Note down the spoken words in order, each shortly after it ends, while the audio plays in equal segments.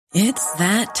It's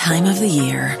that time of the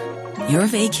year. Your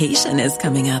vacation is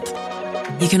coming up.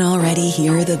 You can already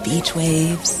hear the beach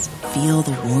waves, feel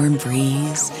the warm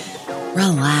breeze,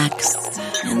 relax,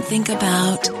 and think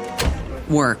about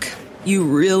work. You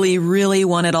really, really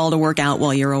want it all to work out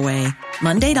while you're away.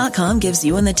 Monday.com gives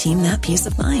you and the team that peace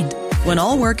of mind. When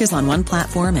all work is on one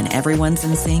platform and everyone's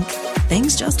in sync,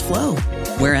 things just flow.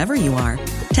 Wherever you are,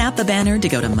 tap the banner to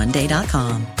go to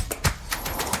Monday.com.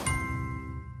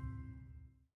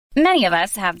 Many of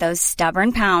us have those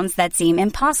stubborn pounds that seem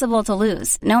impossible to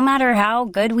lose, no matter how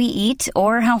good we eat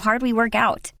or how hard we work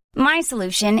out. My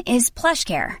solution is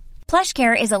PlushCare.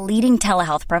 PlushCare is a leading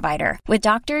telehealth provider with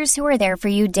doctors who are there for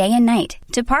you day and night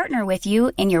to partner with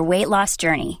you in your weight loss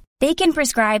journey. They can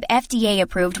prescribe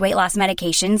FDA-approved weight loss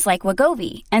medications like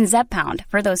Wegovy and Zepbound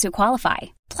for those who qualify.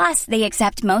 Plus, they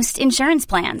accept most insurance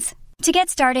plans. To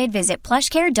get started, visit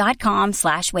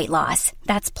plushcare.com/weightloss.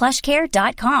 That's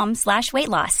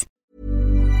plushcare.com/weightloss.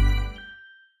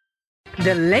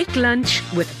 The Late Lunch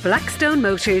with Blackstone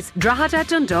Motors, Drogheda,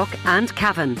 Dundalk and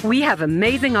Cavan. We have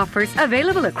amazing offers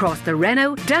available across the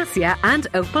Renault, Dacia and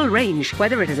Opel range.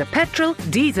 Whether it is a petrol,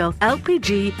 diesel,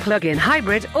 LPG, plug-in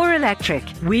hybrid or electric,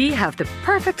 we have the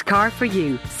perfect car for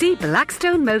you. See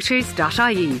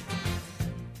blackstonemotors.ie.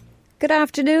 Good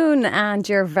afternoon, and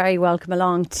you're very welcome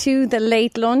along to the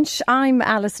Late Lunch. I'm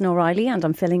Alison O'Reilly and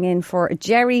I'm filling in for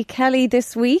Jerry Kelly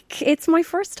this week. It's my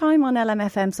first time on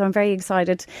LMFM, so I'm very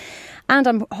excited. And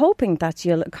I'm hoping that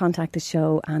you'll contact the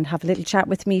show and have a little chat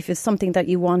with me if it's something that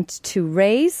you want to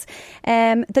raise.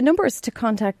 The numbers to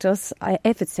contact us,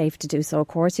 if it's safe to do so, of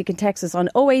course, you can text us on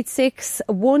 086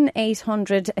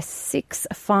 1800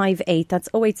 658. That's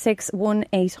 086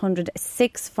 1800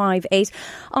 658.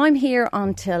 I'm here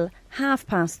until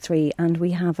 3:30 and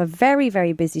we have a very,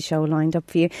 very busy show lined up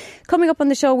for you. Coming up on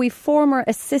the show, we've former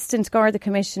Assistant Garda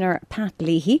Commissioner Pat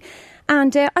Leahy.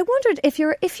 And I wondered if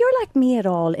you're like me at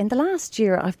all. In the last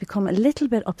year, I've become a little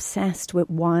bit obsessed with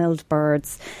wild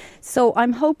birds. So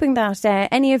I'm hoping that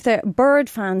any of the bird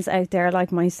fans out there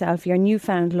like myself, your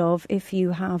newfound love, if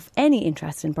you have any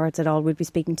interest in birds at all, we'll be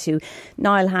speaking to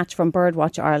Niall Hatch from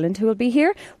Birdwatch Ireland, who will be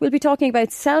here. We'll be talking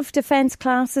about self-defence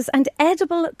classes and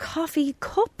edible coffee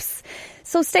cups.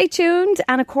 So stay tuned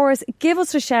and, of course, give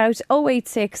us a shout,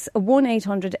 086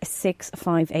 1800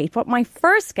 658. But my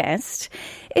first guest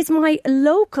is my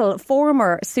local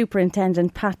former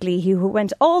superintendent, Pat Leahy, who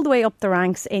went all the way up the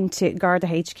ranks into Garda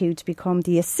HQ to become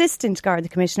the Assistant Garda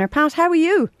Commissioner. Pat, how are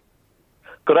you?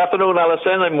 Good afternoon,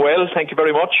 Alison. I'm well, thank you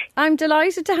very much. I'm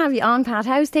delighted to have you on, Pat.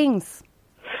 How's things?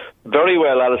 Very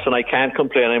well, Alison. I can't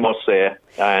complain, I must say.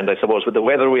 And I suppose with the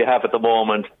weather we have at the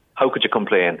moment, how could you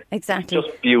complain? Exactly.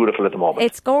 Just beautiful at the moment.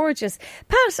 It's gorgeous.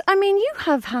 Pat, I mean, you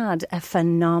have had a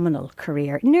phenomenal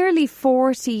career. Nearly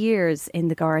 40 years in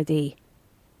the Gardaí.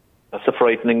 That's a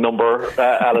frightening number,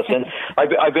 Alison.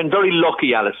 I've been very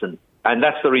lucky, Alison, and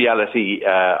that's the reality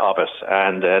of it.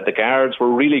 And the Guards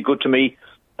were really good to me.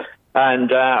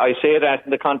 And I say that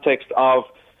in the context of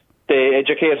they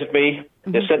educated me.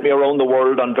 They sent me around the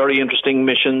world on very interesting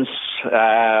missions.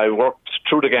 I worked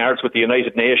through the Guards with the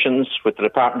United Nations, with the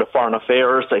Department of Foreign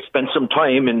Affairs. I spent some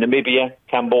time in Namibia,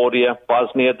 Cambodia,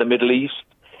 Bosnia, the Middle East,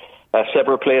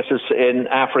 several places in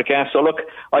Africa. So look,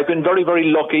 I've been very, very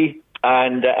lucky.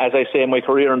 And as I say, my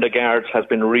career in the Guards has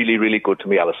been really, really good to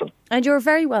me, Alison. And you're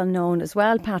very well known as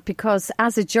well, Pat, because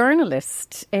as a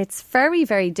journalist, it's very,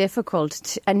 very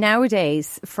difficult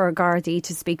nowadays for a Gardaí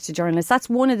to speak to journalists. That's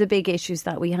one of the big issues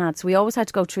that we had. So we always had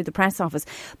to go through the press office.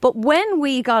 But when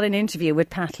we got an interview with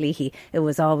Pat Leahy, it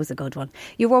was always a good one.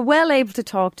 You were well able to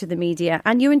talk to the media,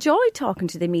 and you enjoyed talking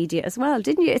to the media as well,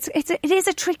 didn't you? It is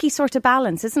a tricky sort of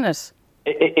balance, isn't it?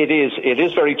 It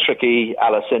is very tricky,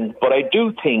 Alison, but I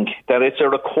do think that it's a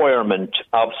requirement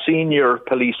of senior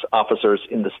police officers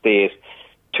in the state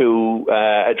to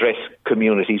address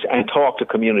communities and talk to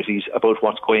communities about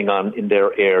what's going on in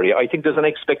their area. I think there's an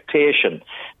expectation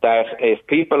that if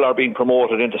people are being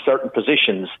promoted into certain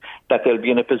positions, that they'll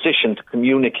be in a position to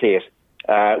communicate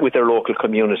with their local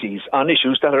communities on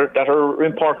issues that are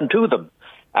important to them.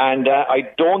 And I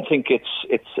don't think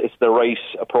it's the right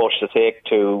approach to take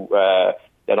to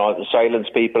silence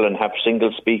people and have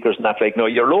single speakers and that. Like, no,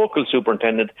 your local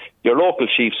superintendent, your local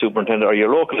chief superintendent or your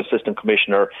local assistant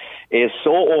commissioner is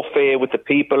so au fait with the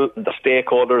people, the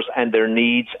stakeholders and their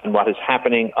needs and what is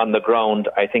happening on the ground.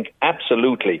 I think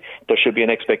absolutely there should be an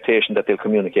expectation that they'll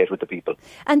communicate with the people.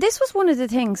 And this was one of the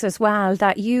things as well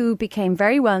that you became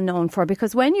very well known for,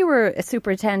 because when you were a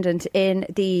superintendent in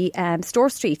the Store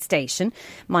Street station,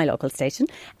 my local station,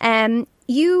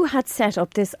 you had set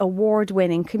up this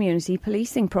award-winning community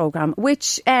policing programme,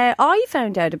 which I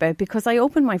found out about because I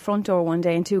opened my front door one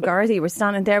day and two Gardaí were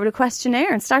standing there with a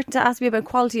questionnaire and started to ask me about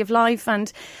quality of life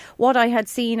and what I had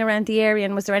seen around the area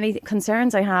and was there any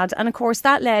concerns I had. And of course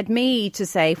that led me to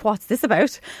say, what's this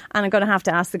about? And I'm going to have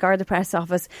to ask the Garda Press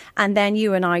Office. And then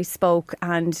you and I spoke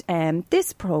and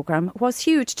this programme was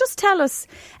huge. Just tell us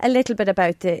a little bit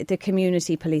about the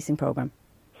community policing programme.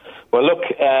 Well, look,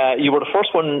 you were the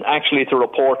first one actually to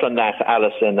report on that,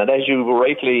 Alison, and as you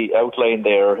rightly outlined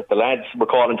there, the lads were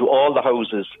calling to all the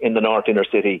houses in the North Inner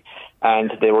City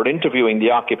and they were interviewing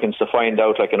the occupants to find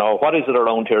out, what is it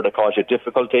around here that caused you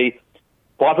difficulty?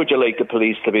 What would you like the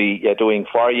police to be doing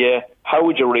for you? How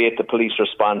would you rate the police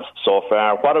response so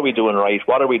far? What are we doing right?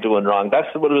 What are we doing wrong? That's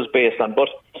what it was based on, but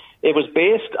it was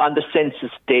based on the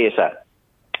census data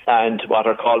and what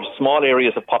are called small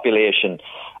areas of population.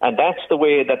 And that's the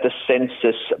way that the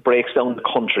census breaks down the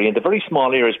country into very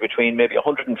small areas between maybe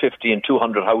 150 and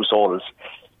 200 households.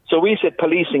 So we said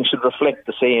policing should reflect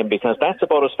the same because that's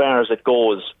about as far as it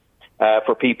goes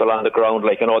for people on the ground.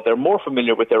 They're more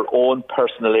familiar with their own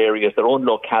personal areas, their own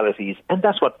localities, and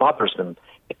that's what bothers them.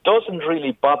 It doesn't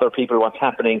really bother people what's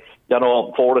happening,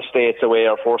 4 estates away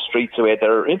or 4 streets away.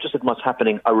 They're interested in what's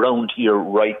happening around here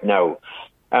right now.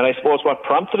 And I suppose what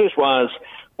prompted it was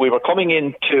we were coming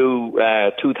into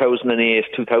 2008,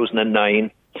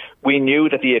 2009. We knew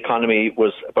that the economy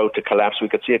was about to collapse. We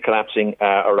could see it collapsing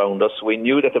around us. We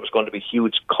knew that there was going to be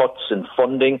huge cuts in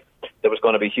funding. There was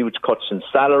going to be huge cuts in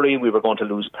salary. We were going to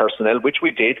lose personnel, which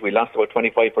we did. We lost about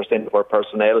 25% of our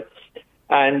personnel.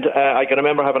 And I can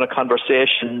remember having a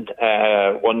conversation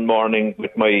one morning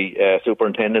with my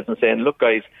superintendent and saying, look,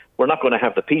 guys, we're not going to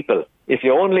have the people. If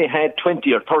you only had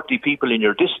 20 or 30 people in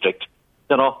your district,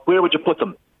 where would you put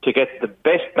them to get the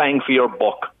best bang for your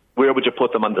buck? Where would you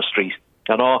put them on the street?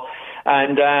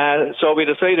 And so we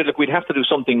decided, look, we'd have to do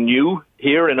something new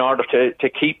here in order to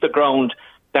keep the ground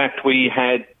that we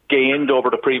had gained over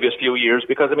the previous few years.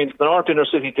 Because, the North Inner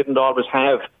City didn't always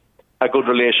have a good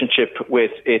relationship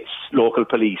with its local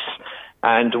police.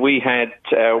 And we had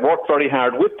worked very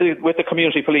hard with the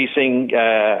community policing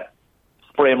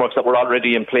frameworks that were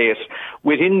already in place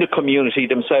within the community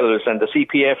themselves. And the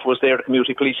CPF was there, the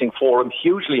Community Policing Forum,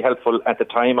 hugely helpful at the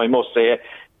time, I must say.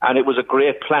 And it was a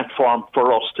great platform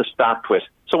for us to start with.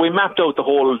 So we mapped out the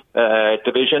whole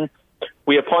division.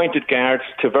 We appointed guards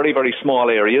to very, very small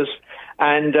areas.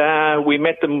 And we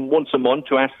met them once a month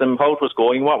to ask them how it was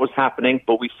going, what was happening.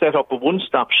 But we set up a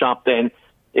one-stop shop then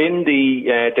in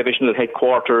the divisional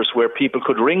headquarters where people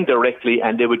could ring directly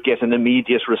and they would get an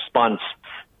immediate response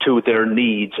to their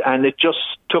needs. And it just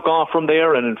took off from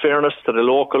there. And in fairness to the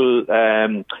local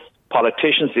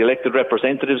politicians, the elected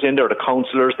representatives in there, the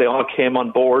councillors, they all came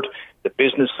on board. The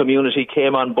business community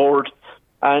came on board.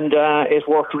 And it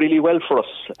worked really well for us.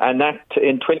 And that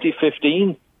in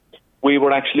 2015, we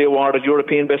were actually awarded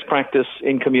European Best Practice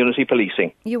in community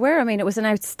policing. You were. It was an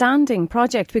outstanding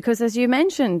project because, as you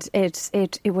mentioned,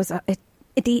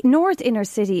 the North Inner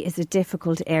City is a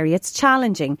difficult area. It's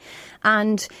challenging.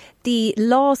 And the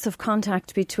loss of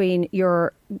contact between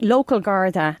your local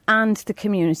Garda and the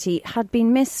community had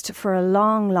been missed for a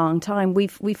long, long time.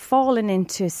 We've fallen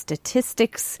into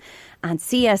statistics and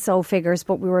CSO figures,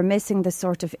 but we were missing the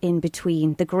sort of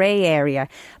in-between, the grey area.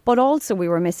 But also we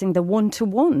were missing the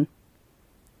one-to-one.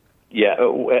 Yeah,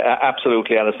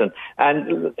 absolutely, Alison.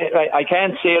 And I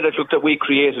can't say that we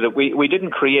created it. We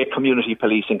didn't create community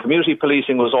policing. Community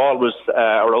policing was always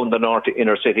around the North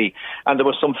Inner City, and there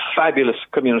was some fabulous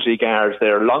community guards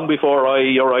there long before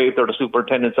I arrived, or the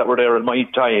superintendents that were there in my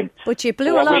time. But you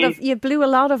blew a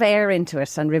lot of air into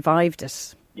it and revived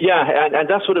it. Yeah, and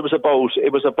that's what it was about.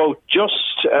 It was about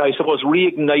just, I suppose,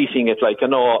 reigniting it,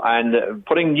 and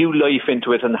putting new life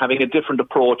into it and having a different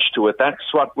approach to it. That's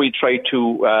what we tried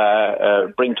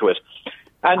to bring to it.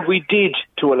 And we did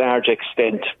to a large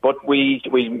extent, but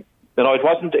it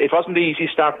wasn't easy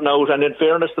starting out. And in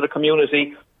fairness to the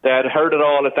community, they had heard it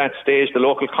all at that stage. The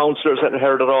local councillors had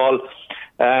heard it all.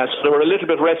 So they were a little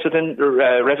bit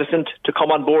reticent to come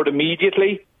on board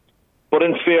immediately. But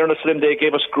in fairness to them, they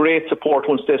gave us great support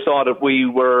once they saw that we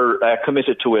were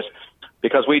committed to it,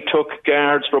 because we took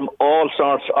guards from all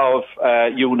sorts of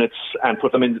units and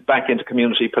put them back into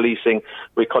community policing.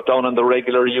 We cut down on the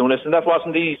regular units, and that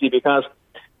wasn't easy because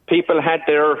people had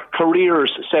their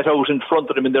careers set out in front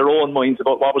of them in their own minds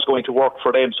about what was going to work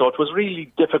for them. So it was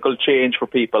really difficult change for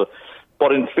people.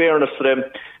 But in fairness to them,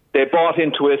 they bought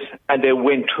into it and they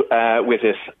went with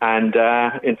it. And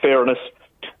in fairness,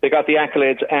 they got the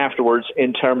accolades afterwards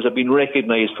in terms of being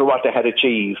recognised for what they had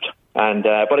achieved. And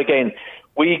but again,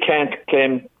 we can't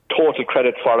claim total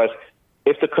credit for it.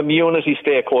 if the community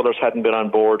stakeholders hadn't been on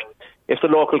board, if the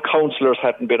local councillors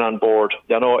hadn't been on board,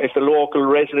 if the local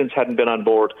residents hadn't been on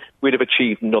board, we'd have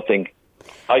achieved nothing.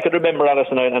 I can remember,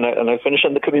 Alison, and I'll finish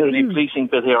on the community policing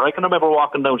bit here. I can remember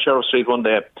walking down Sheriff Street one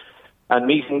day and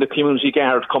meeting the community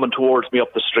guard coming towards me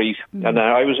up the street. And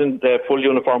I was in the full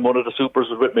uniform, one of the supers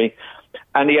was with me,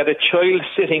 and he had a child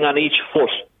sitting on each foot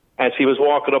as he was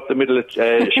walking up the middle of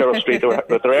Sheriff Street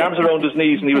with their arms around his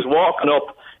knees, and he was walking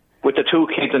up with the two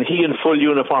kids, and he in full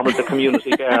uniform as the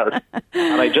community guard.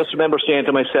 And I just remember saying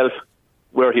to myself,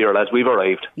 we're here, lads, we've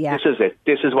arrived. Yeah. This is it.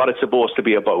 This is what it's supposed to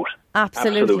be about.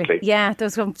 Absolutely. Yeah,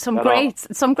 there's some great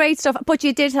stuff. But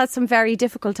you did have some very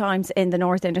difficult times in the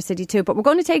North Inner City too. But we're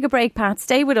going to take a break, Pat.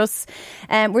 Stay with us.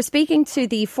 We're speaking to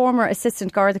the former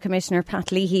Assistant Garda Commissioner,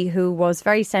 Pat Leahy, who was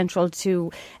very central to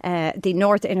the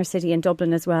North Inner City in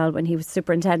Dublin as well when he was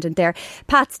superintendent there.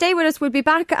 Pat, stay with us. We'll be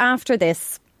back after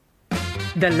this.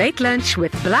 The Late Lunch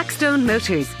with Blackstone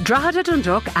Motors, Drogheda,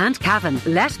 Dundalk and Cavan.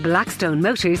 Let Blackstone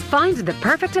Motors find the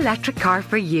perfect electric car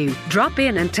for you. Drop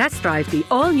in and test drive the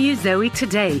all-new Zoe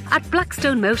today at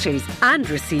Blackstone Motors and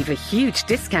receive a huge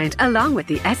discount along with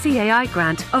the SEAI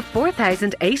grant of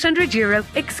 €4,800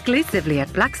 exclusively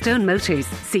at Blackstone Motors.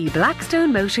 See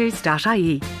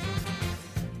blackstonemotors.ie.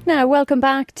 Now, welcome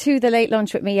back to the Late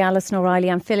Lunch with me, Alison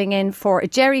O'Reilly. I'm filling in for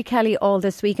Jerry Kelly all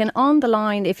this week. And on the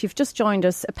line, if you've just joined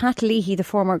us, Pat Leahy, the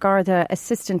former Garda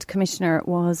Assistant Commissioner,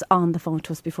 was on the phone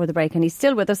to us before the break, and he's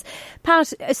still with us.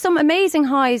 Pat, some amazing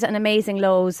highs and amazing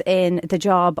lows in the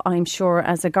job, I'm sure,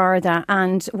 as a Garda.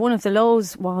 And one of the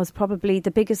lows was probably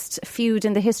the biggest feud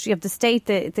in the history of the state,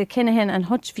 the Kinahan and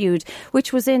Hutch feud,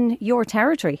 which was in your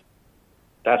territory.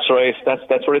 That's right.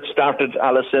 That's where it started,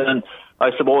 Alison. And I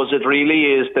suppose it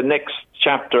really is the next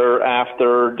chapter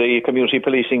after the community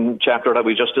policing chapter that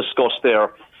we just discussed there.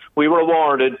 We were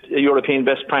awarded a European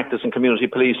Best Practice in Community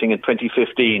Policing in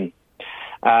 2015.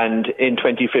 And in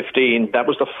 2015, that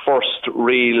was the first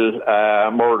real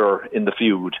murder in the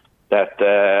feud that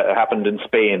happened in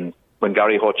Spain when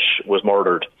Gary Hutch was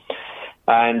murdered.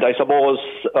 And I suppose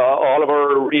all of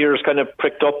our ears kind of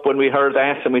pricked up when we heard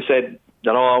that, and we said,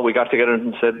 we got together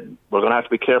and said, we're going to have to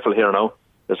be careful here now.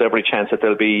 There's every chance that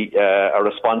there'll be a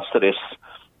response to this.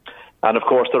 And of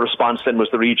course, the response then was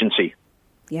the Regency.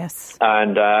 Yes.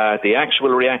 And the actual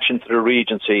reaction to the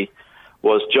Regency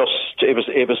was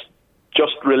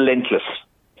just relentless.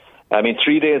 I mean,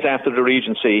 3 days after the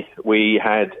Regency, we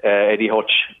had Eddie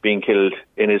Hutch being killed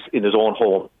in his own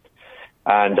home.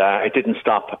 And it didn't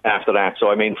stop after that. So,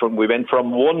 I mean, we went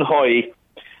from one high,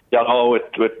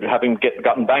 with having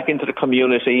gotten back into the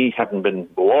community, having been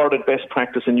awarded best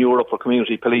practice in Europe for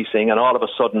community policing, and all of a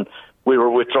sudden we were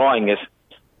withdrawing it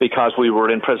because we were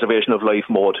in preservation of life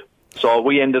mode. So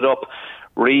we ended up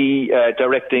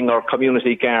redirecting our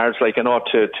community guards,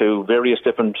 to various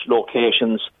different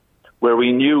locations where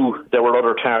we knew there were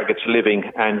other targets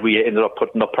living, and we ended up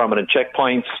putting up permanent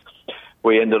checkpoints.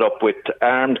 We ended up with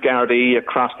armed Gardaí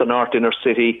across the North Inner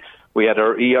City. We had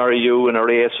our ERU and our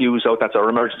ASUs out, that's our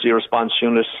emergency response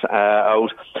units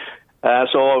out.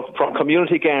 So from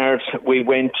community guards, we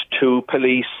went to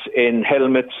police in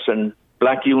helmets and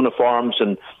black uniforms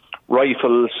and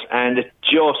rifles, and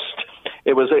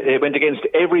it went against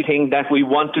everything that we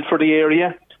wanted for the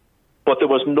area, but there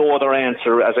was no other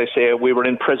answer. As I say, we were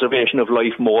in preservation of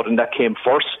life mode, and that came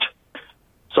first.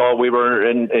 So we were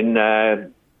in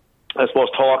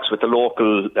talks with the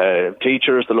local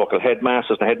teachers, the local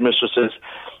headmasters and headmistresses,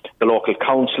 the local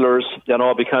councillors,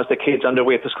 because the kids on their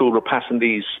way to school were passing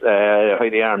these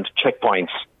highly armed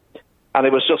checkpoints. And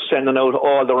it was just sending out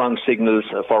all the wrong signals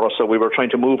for us. So we were trying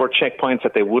to move our checkpoints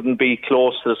that they wouldn't be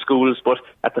close to the schools, but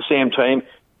at the same time,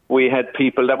 we had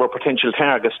people that were potential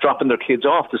targets dropping their kids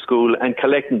off to school and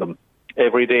collecting them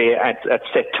every day at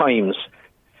set times.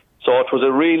 So it was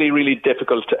a really, really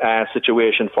difficult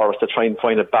situation for us to try and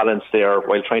find a balance there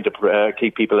while trying to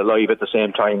keep people alive at the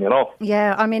same time,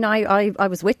 Yeah, I mean, I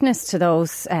was witness to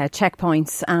those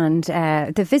checkpoints, and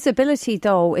the visibility,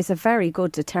 though, is a very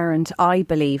good deterrent, I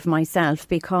believe, myself,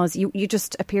 because you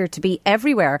just appear to be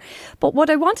everywhere. But what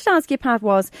I wanted to ask you, Pat,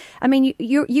 was, I mean,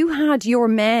 you had your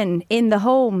men in the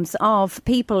homes of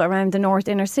people around the North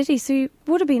Inner City, so you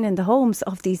would have been in the homes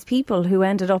of these people who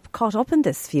ended up caught up in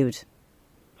this feud.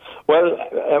 Well,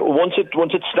 once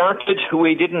it started,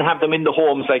 we didn't have them in the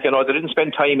homes, they didn't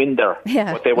spend time in there.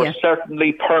 Yeah, but they were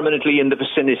certainly permanently in the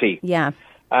vicinity. Yeah.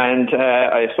 And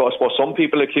I suppose some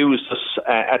people accused us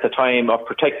at the time of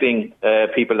protecting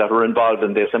people that were involved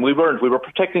in this, and we weren't. We were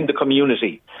protecting the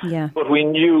community. Yeah. But we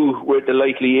knew where the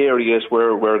likely areas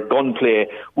where gunplay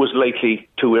was likely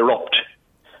to erupt.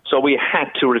 So we had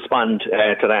to respond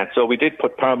to that. So we did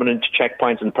put permanent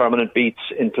checkpoints and permanent beats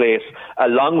in place,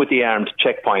 along with the armed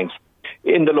checkpoints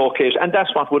in the location. And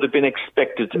that's what would have been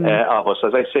expected of us.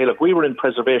 As I say, look, we were in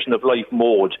preservation of life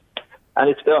mode, and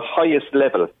it's the highest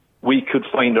level we could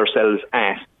find ourselves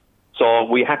at. So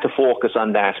we had to focus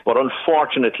on that. But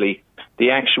unfortunately, the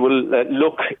actual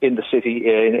look in the city,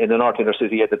 in the north inner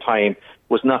city at the time,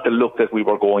 was not the look that we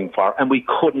were going for. And we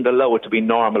couldn't allow it to be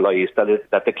normalised,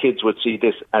 that the kids would see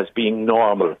this as being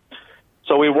normal.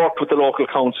 So we worked with the local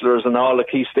councillors and all the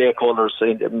key stakeholders,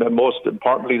 most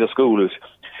importantly the schools,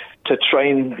 to try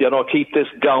and keep this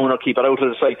down or keep it out of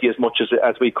the psyche as much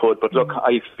as we could. But look,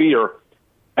 I fear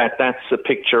that that's a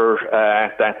picture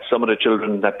that some of the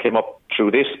children that came up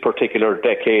through this particular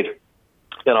decade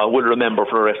will remember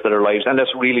for the rest of their lives, and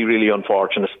that's really, really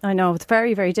unfortunate. I know, it's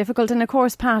very, very difficult. And of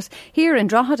course, Pat, here in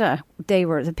Drogheda,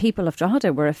 the people of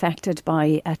Drogheda were affected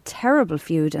by a terrible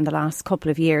feud in the last couple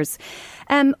of years.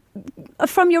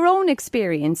 From your own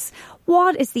experience,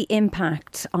 what is the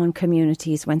impact on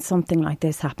communities when something like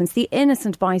this happens? The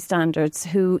innocent bystanders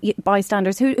who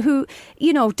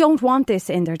don't want this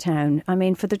in their town. I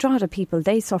mean, for the Drogheda people,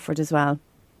 they suffered as well.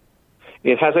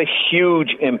 It has a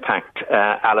huge impact,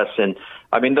 Alison.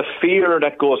 I mean, the fear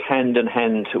that goes hand in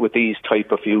hand with these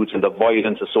type of feuds and the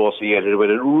violence associated with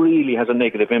it really has a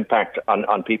negative impact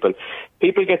on people.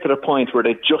 People get to the point where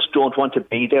they just don't want to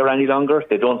be there any longer.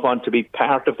 They don't want to be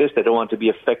part of this. They don't want to be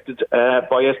affected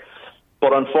by it.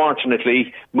 But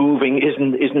unfortunately, moving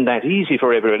isn't that easy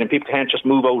for everyone, and people can't just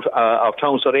move out of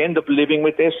town. So they end up living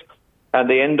with this, and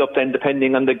they end up then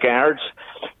depending on the guards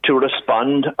to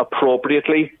respond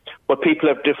appropriately. But people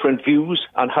have different views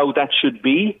on how that should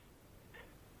be.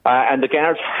 And the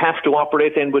guards have to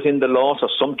operate then within the law. So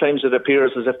sometimes it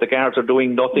appears as if the guards are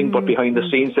doing nothing, but behind the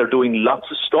scenes they're doing lots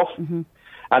of stuff. Mm-hmm.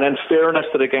 And in fairness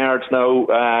to the guards now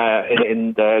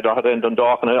in Drogheda and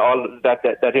Dundalk and all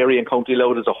that area in County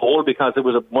Louth as a whole, because it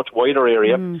was a much wider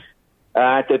area,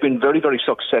 they've been very, very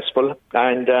successful.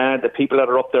 And the people that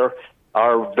are up there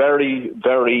are very,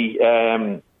 very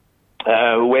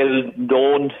well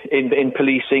known in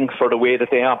policing for the way that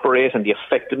they operate and the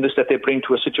effectiveness that they bring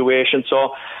to a situation.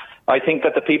 So I think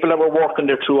that the people that were working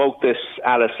there throughout this,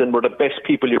 Alison, were the best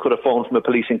people you could have found from a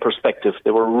policing perspective.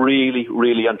 They were really,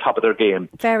 really on top of their game.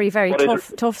 Very, very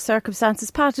tough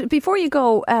circumstances. Pat, before you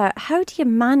go, how do you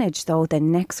manage, though, the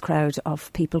next crowd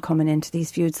of people coming into these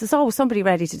feuds? There's always somebody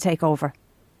ready to take over.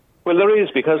 Well, there is,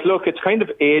 because, look, it's kind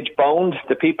of age-bound.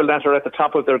 The people that are at the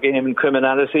top of their game in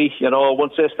criminality,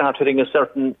 once they start hitting a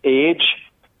certain age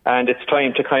and it's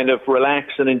time to kind of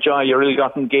relax and enjoy your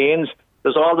ill-gotten gains,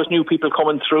 there's always new people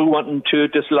coming through wanting to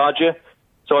dislodge you.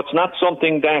 So it's not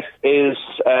something that is,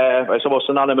 I suppose,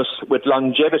 synonymous with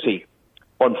longevity,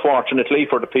 unfortunately,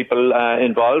 for the people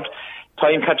involved.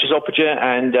 Time catches up with you,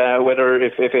 and whether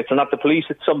if it's not the police,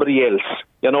 it's somebody else.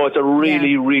 It's a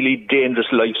really, really dangerous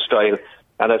lifestyle.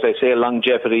 And as I say,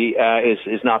 longevity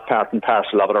is not part and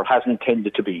parcel of it, or hasn't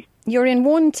tended to be. You're in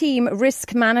one team,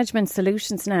 Risk Management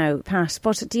Solutions now, Pat,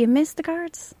 but do you miss the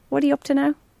guards? What are you up to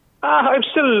now? I'm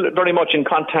still very much in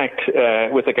contact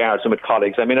with the guards and with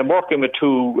colleagues. I mean, I'm working with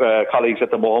two colleagues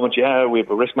at the moment. Yeah, we have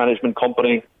a risk management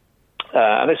company,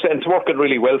 and it's working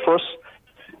really well for us.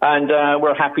 And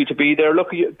we're happy to be there.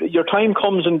 Look, your time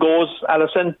comes and goes,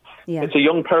 Alison. Yeah. It's a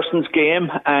young person's game,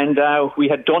 and we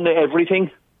had done everything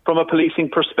from a policing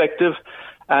perspective,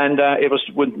 and it was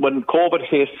when COVID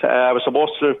hit, I was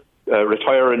supposed to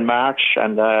retire in March,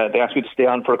 and they asked me to stay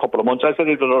on for a couple of months. I said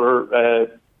it with other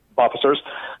officers,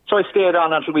 so I stayed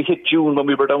on until we hit June, when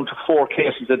we were down to 4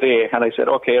 cases a day, and I said,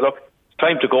 okay, look, it's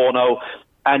time to go now.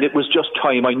 And it was just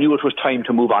time. I knew it was time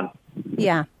to move on.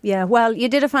 Yeah. Well, you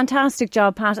did a fantastic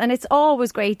job, Pat, and it's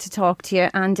always great to talk to you,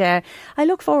 and I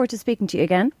look forward to speaking to you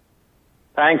again.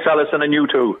 Thanks, Alison, and you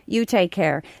too. You take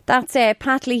care. That's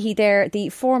Pat Leahy there, the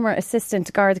former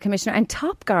Assistant Garda Commissioner and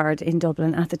top guard in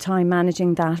Dublin at the time,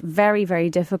 managing that very, very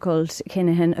difficult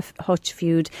Kinahan-Hutch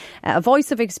feud. A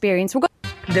voice of experience.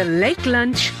 The Late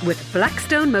Lunch with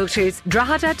Blackstone Motors,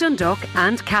 Drogheda, Dundalk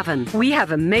and Cavan. We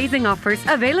have amazing offers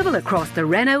available across the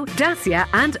Renault, Dacia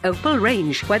and Opel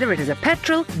range. Whether it is a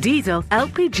petrol, diesel,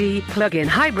 LPG, plug-in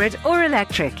hybrid or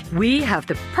electric, we have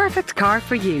the perfect car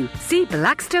for you. See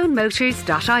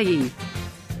blackstonemotors.ie.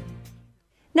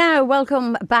 Now,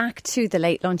 welcome back to The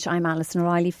Late Lunch. I'm Alison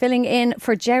O'Reilly, filling in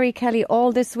for Jerry Kelly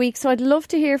all this week. So I'd love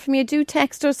to hear from you. Do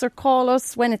text us or call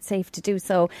us when it's safe to do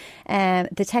so.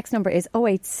 The text number is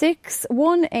 086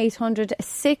 1800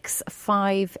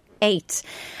 658. 8.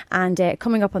 And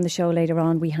coming up on the show later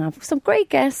on, we have some great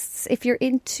guests. If you're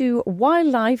into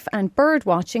wildlife and bird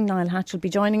watching, Niall Hatch will be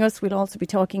joining us. We'll also be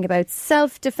talking about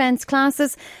self-defence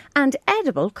classes and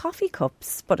edible coffee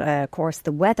cups. But of course,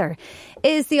 the weather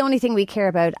is the only thing we care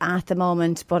about at the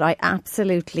moment. But I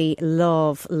absolutely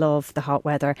love the hot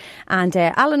weather. And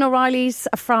Alan O'Reilly's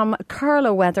from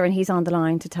Carlow Weather, and he's on the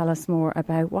line to tell us more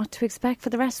about what to expect for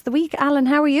the rest of the week. Alan,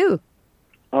 how are you?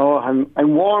 Oh, I'm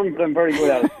warm, but I'm very good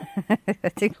at it. I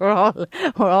think we're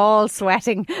all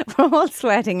sweating. We're all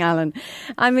sweating, Alan.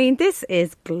 I mean, this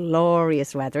is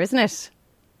glorious weather, isn't it?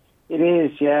 It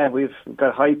is, yeah. We've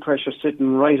got high pressure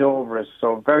sitting right over us,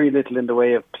 so very little in the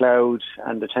way of cloud,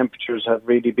 and the temperatures have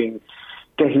really been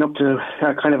getting up to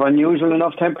kind of unusual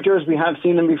enough temperatures. We have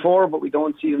seen them before, but we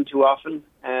don't see them too often.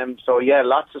 So yeah,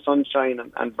 lots of sunshine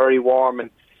and very warm, and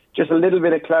just a little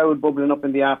bit of cloud bubbling up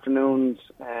in the afternoons.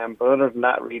 But other than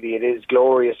that, really, it is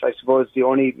glorious. I suppose the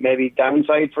only maybe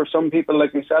downside for some people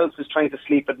like myself is trying to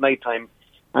sleep at night time,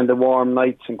 and the warm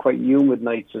nights and quite humid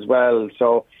nights as well.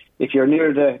 So if you're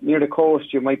near the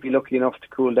coast, you might be lucky enough to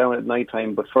cool down at night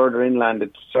time, but further inland,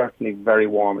 it's certainly very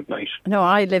warm at night. No,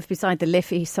 I live beside the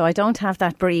Liffey, so I don't have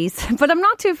that breeze. But I'm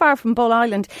not too far from Bull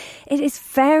Island. It is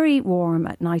very warm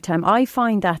at night time. I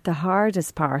find that the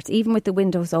hardest part. Even with the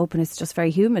windows open, it's just very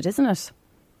humid, isn't it?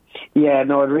 Yeah,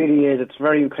 no, it really is. It's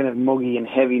very kind of muggy and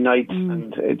heavy nights,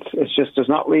 and it's just there's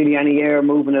not really any air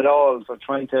moving at all. So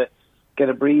trying to get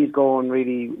a breeze going,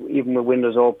 really, even with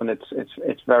windows open,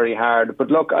 it's very hard. But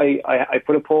look, I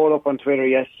put a poll up on Twitter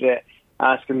yesterday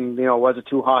asking, was it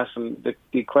too hot? And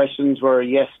the questions were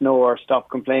yes, no, or stop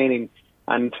complaining.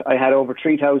 And I had over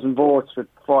 3,000 votes with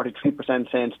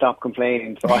 43% saying stop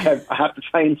complaining. So I have to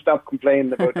try and stop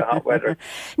complaining about the hot weather.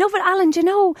 No, but Alan,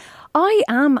 I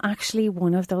am actually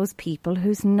one of those people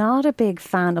who's not a big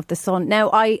fan of the sun. Now,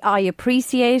 I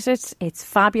appreciate it. It's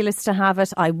fabulous to have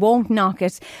it. I won't knock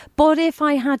it. But if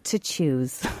I had to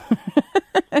choose...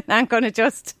 I'm going to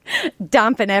just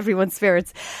dampen everyone's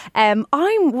spirits. I'm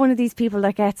one of these people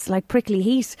that gets like prickly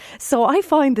heat, so I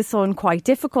find the sun quite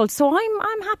difficult. So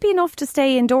I'm happy enough to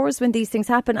stay indoors when these things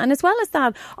happen. And as well as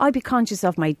that, I'd be conscious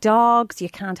of my dogs. You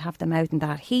can't have them out in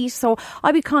that heat. So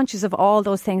I'd be conscious of all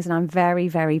those things, and I'm very,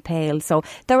 very pale. So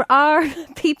there are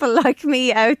people like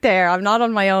me out there. I'm not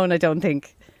on my own, I don't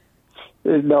think.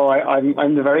 No,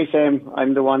 I'm the very same.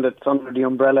 I'm the one that's under the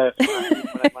umbrella when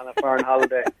I'm on a foreign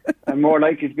holiday. I'm more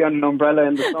likely to be under an umbrella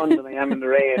in the sun than I am in the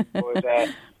rain. But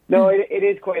no, it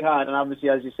is quite hard. And obviously,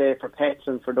 as you say, for pets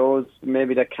and for those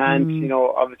maybe that can't,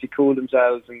 obviously cool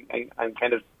themselves and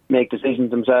kind of make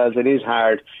decisions themselves, it is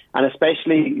hard. And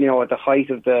especially, at the height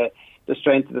of the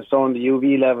strength of the sun, the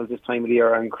UV levels this time of the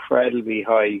year are incredibly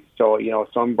high. So,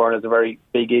 sunburn is a very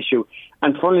big issue.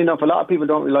 And funnily enough, a lot of people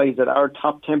don't realise that our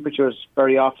top temperatures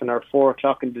very often are 4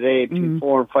 o'clock in the day. Between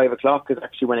 4 and 5 o'clock is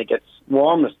actually when it gets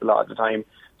warmest a lot of the time.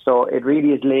 So it really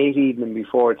is late evening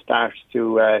before it starts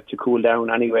to cool down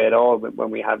anyway at all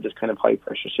when we have this kind of high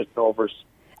pressure sitting over us.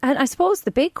 And I suppose the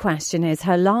big question is,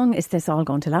 how long is this all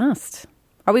going to last?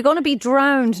 Are we going to be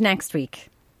drowned next week?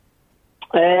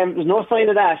 There's no sign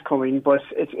of that coming, but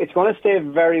it's going to stay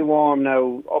very warm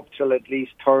now up till at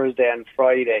least Thursday and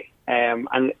Friday.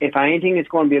 And if anything, it's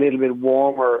going to be a little bit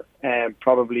warmer,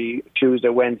 probably Tuesday,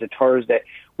 Wednesday, Thursday.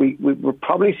 We'll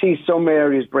probably see some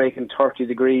areas breaking 30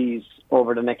 degrees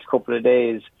over the next couple of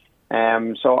days.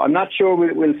 So I'm not sure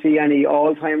we'll see any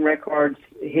all-time records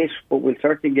hit, but we'll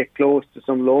certainly get close to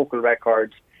some local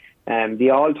records. The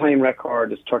all-time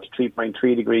record is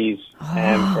 33.3 degrees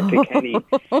for Kilkenny.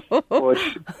 But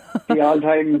the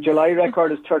all-time July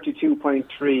record is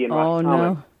 32.3 in Roscommon.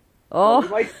 No.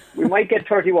 Oh. We might get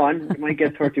 31. We might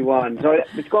get 31. So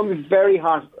it's going to be very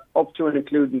hot up to and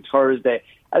including Thursday.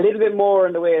 A little bit more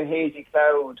in the way of hazy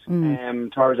cloud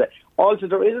Thursday. Also,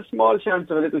 there is a small chance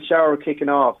of a little shower kicking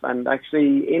off, and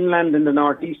actually inland in the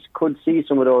northeast could see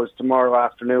some of those tomorrow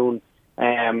afternoon.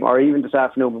 Or even this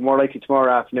afternoon, but more likely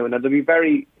tomorrow afternoon. Now, they'll be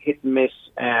very hit and miss,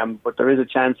 but there is a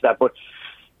chance of that. But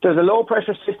there's a low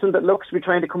pressure system that looks to be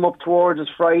trying to come up towards us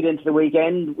Friday into the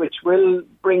weekend, which will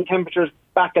bring temperatures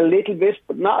back a little bit,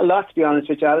 but not a lot, to be honest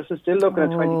with you, Alison. Still looking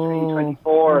at 23,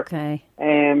 24. Okay.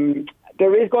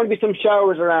 There is going to be some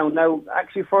showers around. Now,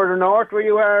 actually, further north where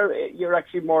you are, you're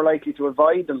actually more likely to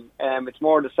avoid them. It's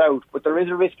more the south, but there is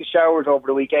a risk of showers over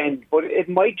the weekend, but it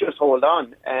might just hold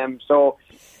on. So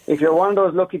if you're one of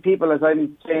those lucky people, as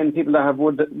I'm saying, people that have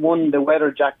won the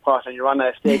weather jackpot and you're on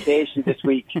a staycation this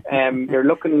week, you're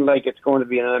looking like it's going to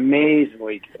be an amazing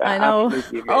week. I know.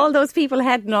 All those people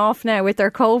heading off now with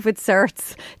their COVID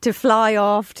certs to fly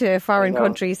off to foreign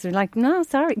countries. They're like, no,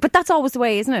 sorry. But that's always the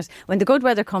way, isn't it? When the good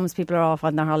weather comes, people are off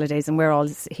on their holidays and we're all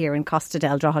here in Costa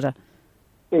del Drogheda.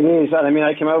 It is, and I mean,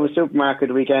 I came out of a supermarket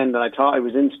the weekend and I thought I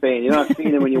was in Spain. You know that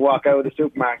feeling when you walk out of the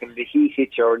supermarket and the heat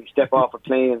hits you or you step off a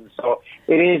plane. So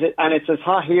it is, and it's as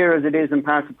hot here as it is in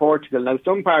parts of Portugal. Now,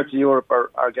 some parts of Europe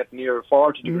are getting near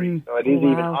 40 degrees, so it is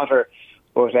even hotter.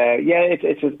 But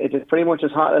it's pretty much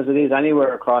as hot as it is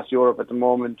anywhere across Europe at the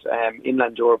moment,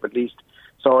 inland Europe at least.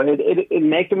 So it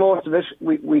make the most of it.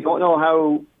 We don't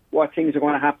know what things are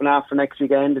going to happen after next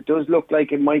weekend. It does look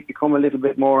like it might become a little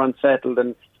bit more unsettled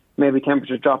and maybe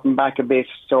temperatures dropping back a bit.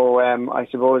 So I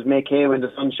suppose make hay when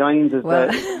the sun shines is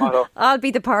the motto. I'll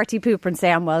be the party pooper and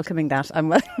say I'm welcoming that.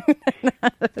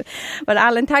 Well,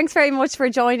 Alan, thanks very much for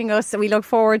joining us. We look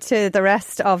forward to the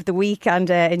rest of the week and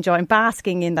enjoying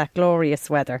basking in that glorious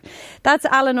weather. That's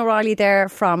Alan O'Reilly there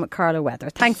from Carlow Weather.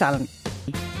 Thanks, Alan.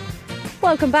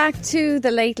 Welcome back to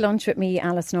the Late Lunch with me,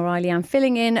 Alison O'Reilly. I'm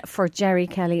filling in for Jerry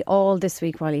Kelly all this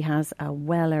week while he has a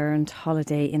well-earned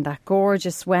holiday in that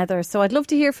gorgeous weather. So I'd love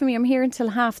to hear from you. I'm here until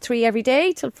 3:30 every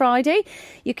day till Friday.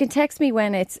 You can text me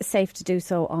when it's safe to do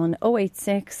so on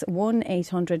 086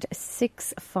 1800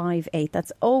 658.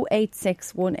 That's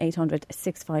 086 1800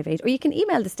 658. Or you can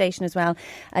email the station as well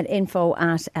at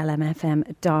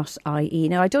info@lmfm.ie.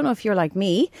 Now, I don't know if you're like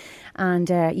me and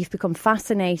you've become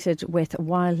fascinated with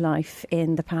wildlife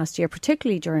in the past year,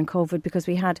 particularly during COVID, because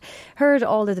we had heard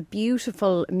all of the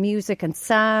beautiful music and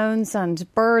sounds and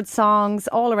bird songs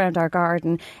all around our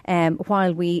garden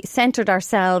while we centred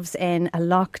ourselves in a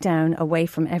lockdown away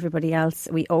from everybody else.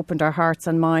 We opened our hearts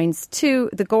and minds to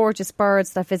the gorgeous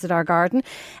birds that visit our garden.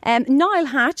 Niall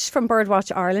Hatch from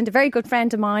Birdwatch Ireland, a very good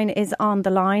friend of mine, is on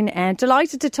the line.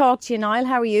 Delighted to talk to you, Niall.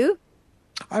 How are you?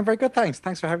 I'm very good, thanks.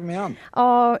 Thanks for having me on.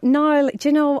 Oh, Niall, do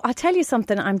you know, I'll tell you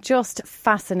something. I'm just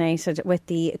fascinated with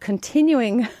the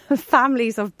continuing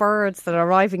families of birds that are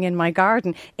arriving in my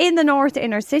garden in the North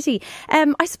Inner City.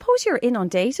 I suppose you're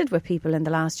inundated with people in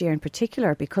the last year in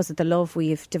particular because of the love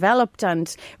we've developed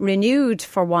and renewed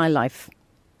for wildlife.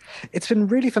 It's been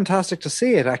really fantastic to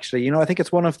see it, actually. You know, I think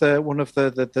it's one of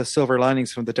the silver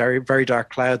linings from the very dark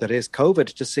cloud that is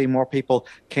COVID, to see more people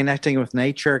connecting with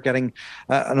nature, getting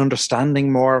an understanding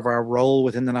more of our role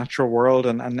within the natural world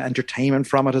and entertainment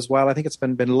from it as well. I think it's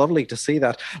been lovely to see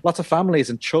that. Lots of families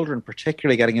and children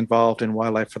particularly getting involved in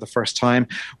wildlife for the first time.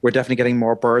 We're definitely getting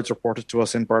more birds reported to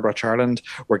us in Birdwatch Ireland.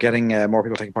 We're getting more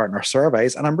people taking part in our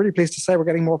surveys. And I'm really pleased to say we're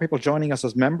getting more people joining us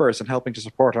as members and helping to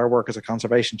support our work as a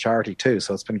conservation charity too.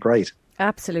 So it's been great.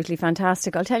 Absolutely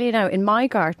fantastic. I'll tell you now, in my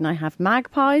garden I have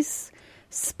magpies,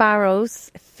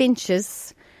 sparrows,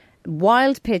 finches,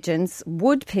 wild pigeons,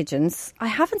 wood pigeons. I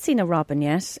haven't seen a robin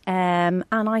yet, and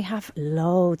I have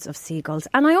loads of seagulls.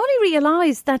 And I only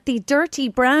realised that the dirty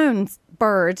brown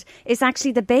bird is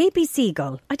actually the baby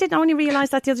seagull. I didn't only realise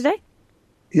that the other day.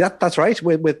 Yeah, that's right.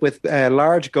 With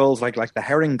large gulls like the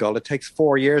herring gull, it takes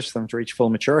 4 years for them to reach full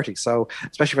maturity. So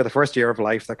especially for the first year of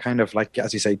life, they're kind of like,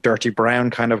 as you say, dirty brown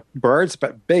kind of birds,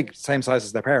 but big, same size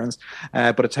as their parents.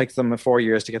 But it takes them 4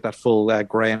 years to get that full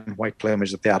grey and white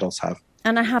plumage that the adults have.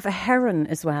 And I have a heron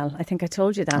as well. I think I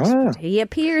told you that. He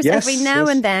appears every now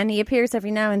and then.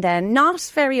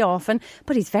 Not very often,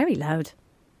 but he's very loud.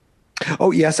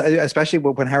 Oh, yes, especially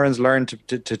when herons learn to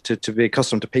be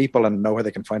accustomed to people and know where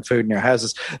they can find food in your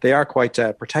houses. They are quite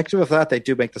protective of that. They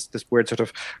do make this weird sort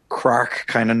of crack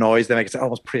kind of noise. They make it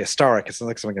almost prehistoric. It's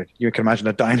like something you can imagine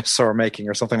a dinosaur making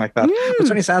or something like that. It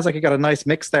certainly sounds like you got a nice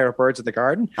mix there of birds in the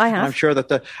garden. I have. And I'm sure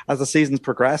that as the seasons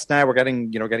progress now, we're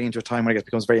getting into a time when it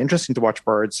becomes very interesting to watch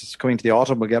birds. It's coming to the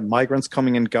autumn, we'll get migrants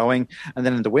coming and going. And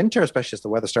then in the winter, especially as the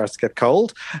weather starts to get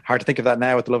cold, hard to think of that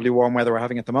now with the lovely warm weather we're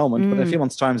having at the moment. But in a few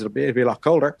months' time, it'll be a lot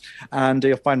colder, and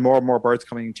you'll find more and more birds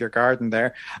coming into your garden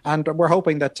there. And we're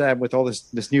hoping that with all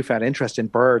this newfound interest in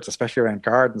birds, especially around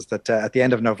gardens, that at the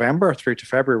end of November through to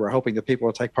February, we're hoping that people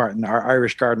will take part in our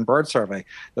Irish Garden Bird Survey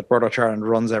that Birdwatch Ireland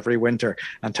runs every winter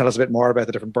and tell us a bit more about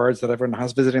the different birds that everyone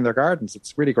has visiting their gardens.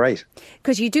 It's really great.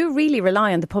 Because you do really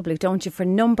rely on the public, don't you, for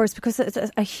numbers, because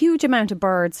a huge amount of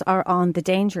birds are on the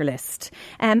danger list.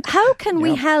 How can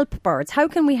we help birds? How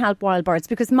can we help wild birds?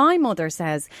 Because my mother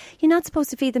says you're not supposed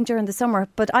to feed them during the summer,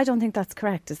 but I don't think that's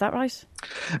correct. Is that right?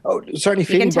 Oh, certainly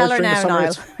feeding birds during the summer.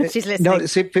 Niall. She's listening. No,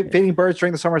 feeding birds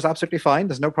during the summer is absolutely fine.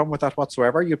 There's no problem with that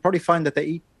whatsoever. You'd probably find that they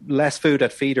eat less food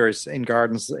at feeders in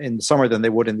gardens in the summer than they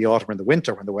would in the autumn or in the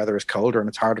winter when the weather is colder and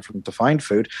it's harder for them to find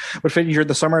food. But feeding during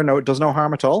the summer, no, it does no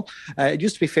harm at all. It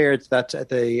used to be feared that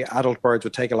the adult birds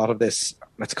would take a lot of this,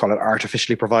 let's call it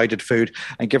artificially provided food,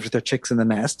 and give it to their chicks in the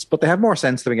nests. But they have more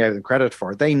sense than we gave them credit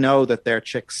for. They know that their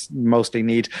chicks mostly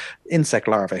need insect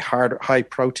larvae, high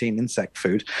protein insect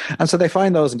food. And so they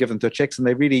find those and give them to chicks, and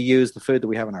they really use the food that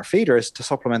we have in our feeders to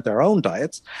supplement their own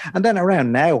diets. And then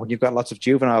around now, when you've got lots of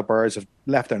juvenile birds who've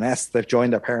left their nests, they've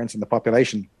joined their parents in the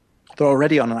population, they're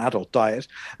already on an adult diet.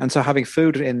 And so having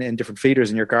food in different feeders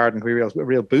in your garden can be a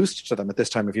real boost to them at this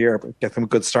time of year, get them a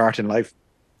good start in life.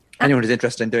 Anyone who's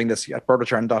interested in doing this, at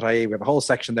birdreturn.ie, we have a whole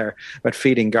section there about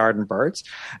feeding garden birds.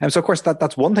 And so, of course,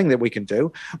 that's one thing that we can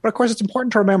do. But, of course, it's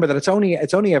important to remember that it's only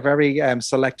a very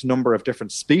select number of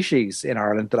different species in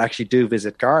Ireland that actually do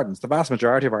visit gardens. The vast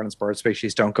majority of Ireland's bird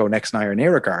species don't go next, nigh or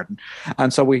near a garden.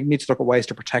 And so we need to look at ways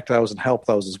to protect those and help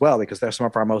those as well, because they're some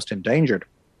of our most endangered.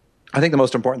 I think the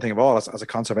most important thing of all, as a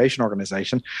conservation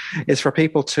organisation, is for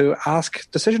people to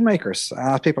ask decision makers,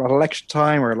 ask people at election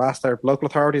time, or ask their local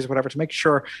authorities or whatever, to make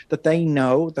sure that they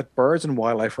know that birds and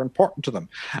wildlife are important to them.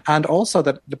 And also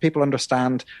that the people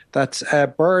understand that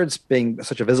birds, being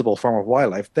such a visible form of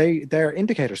wildlife, they're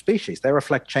indicator species. They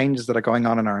reflect changes that are going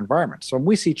on in our environment. So when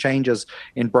we see changes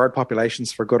in bird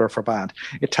populations, for good or for bad,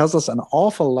 it tells us an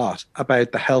awful lot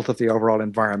about the health of the overall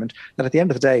environment that at the end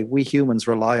of the day, we humans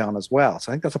rely on as well.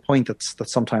 So I think that's a point that's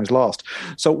sometimes lost.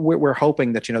 So we're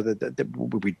hoping that,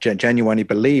 that we genuinely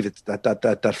believe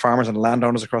that farmers and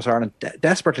landowners across Ireland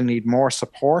desperately need more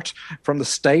support from the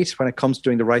state when it comes to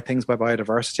doing the right things by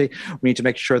biodiversity. We need to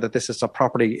make sure that this is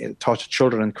properly taught to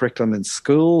children in curriculum in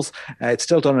schools. It's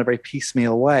still done in a very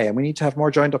piecemeal way, and we need to have more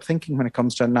joined up thinking when it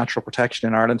comes to natural protection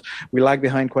in Ireland. We lag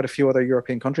behind quite a few other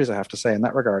European countries, I have to say, in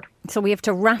that regard. So we have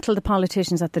to rattle the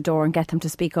politicians at the door and get them to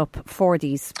speak up for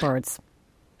these birds.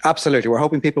 Absolutely. We're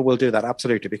hoping people will do that,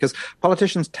 absolutely, because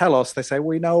politicians tell us, they say,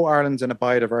 we know Ireland's in a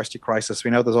biodiversity crisis. We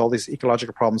know there's all these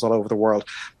ecological problems all over the world.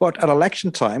 But at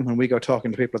election time, when we go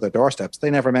talking to people at their doorsteps,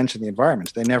 they never mention the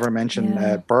environment. They never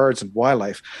mention birds and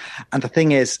wildlife. And the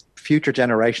thing is, future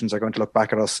generations are going to look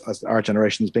back at us as our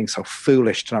generation as being so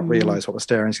foolish to not realise what was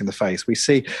staring us in the face. We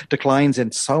see declines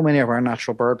in so many of our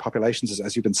natural bird populations,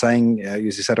 as you've been saying, as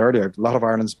you said earlier. A lot of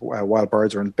Ireland's wild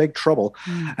birds are in big trouble.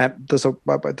 There's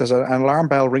an alarm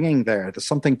bell ringing there. There's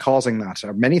something causing that,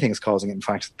 or many things causing it, in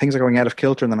fact. Things are going out of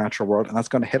kilter in the natural world, and that's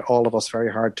going to hit all of us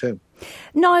very hard too.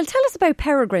 Niall, tell us about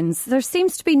peregrines. There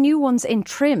seems to be new ones in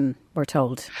Trim, we're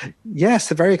told. Yes,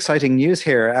 very exciting news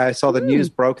here. I saw the news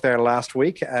broke there last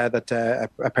week that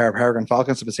a pair of peregrine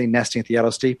falcons have been seen nesting at the Yellow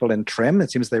Steeple in Trim.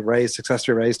 It seems they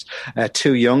successfully raised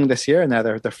 2 young this year, and now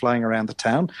they're flying around the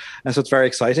town. And so it's very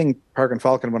exciting. Peregrine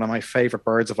falcon, one of my favourite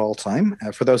birds of all time.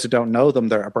 For those who don't know them,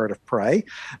 they're a bird of prey.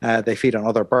 They feed on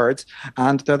other birds,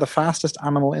 and they're the fastest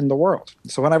animal in the world.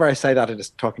 So whenever I say that, it is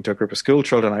talking to a group of school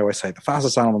children, I always say the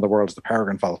fastest animal in the world is the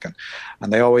peregrine falcon.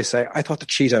 And they always say, I thought the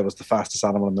cheetah was the fastest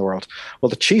animal in the world. Well,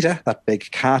 the cheetah, that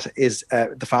big cat, is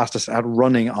the fastest at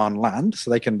running on land. So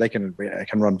they can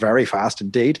run very fast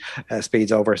indeed,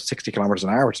 speeds over 60 kilometres an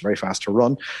hour, which is very fast to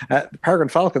run. The peregrine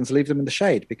falcons leave them in the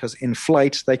shade because in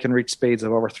flight they can reach speeds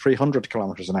of over 300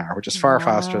 kilometres an hour, which is far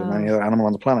faster than any other animal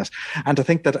on the planet. And to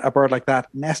think that a bird like that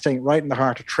nesting right in the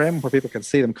heart of Trim, where people can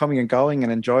see them coming and going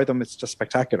and enjoy them, it's just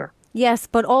spectacular. Yes,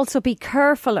 but also be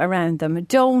careful around them.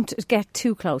 Don't get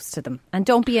too close to them and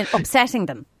don't be upsetting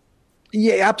them.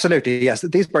 Yeah, absolutely. Yes,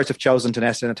 these birds have chosen to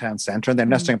nest in a town centre, and they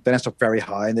nest up very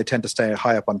high, and they tend to stay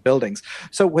high up on buildings.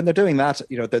 So when they're doing that,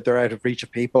 they're out of reach of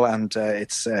people, and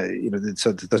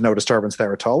so there's no disturbance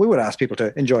there at all. We would ask people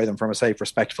to enjoy them from a safe,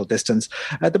 respectful distance.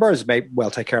 The birds may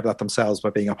well take care of that themselves by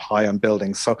being up high on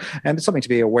buildings. So it's something to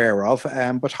be aware of.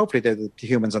 But hopefully the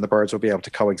humans and the birds will be able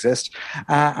to coexist,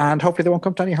 and hopefully they won't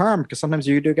come to any harm, because sometimes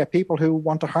you do get people who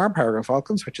want to harm peregrine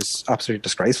falcons, which is absolutely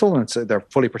disgraceful, and they're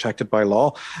fully protected by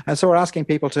law. And so we're asking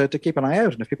people to keep an eye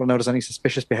out, and if people notice any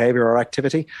suspicious behaviour or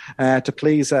activity, to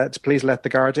please let the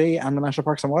Gardaí and the National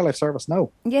Parks and Wildlife Service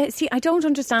know. Yeah, see, I don't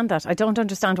understand that. I don't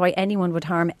understand why anyone would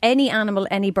harm any animal,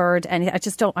 any bird,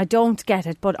 I don't get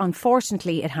it, but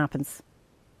unfortunately it happens.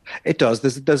 It does.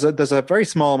 There's a very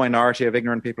small minority of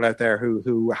ignorant people out there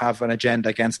who have an agenda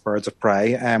against birds of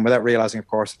prey, without realising, of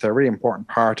course, that they're a really important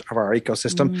part of our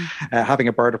ecosystem. Having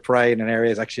a bird of prey in an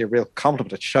area is actually a real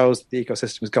compliment. It shows that the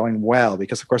ecosystem is going well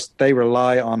because, of course, they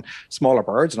rely on smaller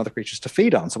birds and other creatures to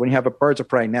feed on. So when you have a birds of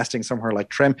prey nesting somewhere like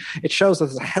Trim, it shows that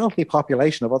there's a healthy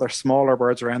population of other smaller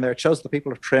birds around there. It shows that the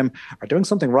people of Trim are doing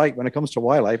something right when it comes to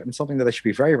wildlife, and something that they should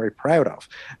be very, very proud of.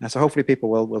 And so hopefully people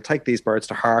will take these birds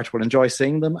to heart, will enjoy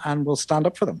seeing them, and will stand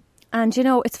up for them. And, you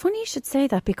know, it's funny you should say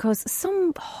that, because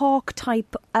some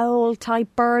hawk-type,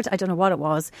 owl-type bird, I don't know what it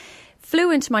was,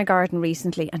 flew into my garden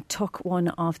recently and took one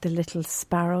of the little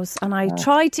sparrows. And I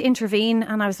tried to intervene,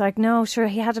 and I was like, no, sure,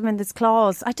 he had him in his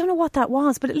claws. I don't know what that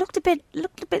was, but it looked a bit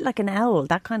like an owl,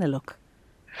 that kind of look.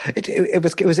 It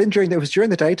was during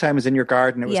the daytime. It was in your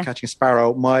garden. It was catching a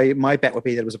sparrow. My bet would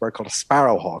be that it was a bird called a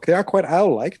sparrowhawk. They are quite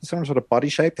owl-like, similar sort of body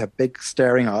shape. They have big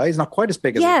staring eyes, not quite as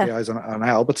big as the eyes on an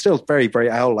owl, but still very, very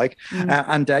owl-like.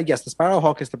 Yes, the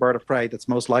sparrowhawk is the bird of prey that's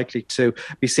most likely to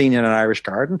be seen in an Irish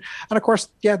garden. And of course,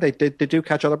 they do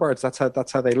catch other birds. That's how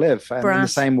they live. In the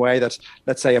same way that,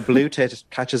 let's say, a blue tit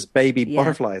catches baby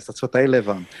butterflies. That's what they live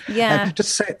on. Yeah.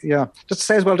 Just to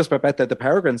say as well, just about the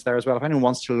peregrines there as well. If anyone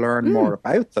wants to learn more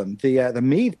about them, the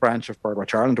Meath branch of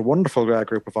Birdwatch Ireland, a wonderful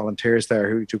group of volunteers there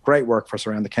who do great work for us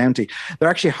around the county. They're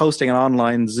actually hosting an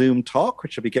online Zoom talk,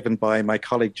 which will be given by my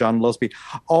colleague John Lusby,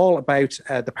 all about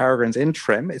the peregrines in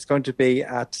Trim. It's going to be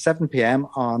at 7 p.m.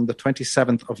 on the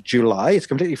 27th of July. It's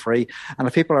completely free, and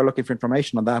if people are looking for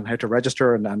information on that and how to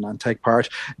register and take part,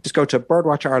 just go to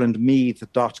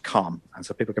birdwatchirelandmeath.com, and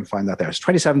so people can find that there. It's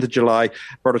 27th of July,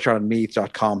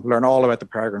 birdwatchirelandmeath.com. Learn all about the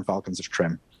peregrine falcons of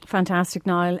Trim. Fantastic,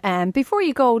 Niall. Before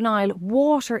you go, Niall,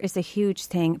 water is a huge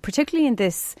thing, particularly in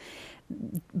this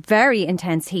very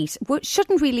intense heat.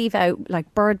 Shouldn't we leave out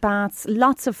like bird baths?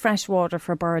 Lots of fresh water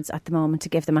for birds at the moment to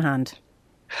give them a hand.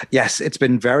 Yes, it's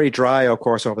been very dry, of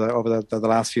course, over the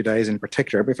last few days in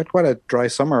particular. We've had quite a dry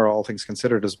summer, all things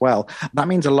considered, as well. That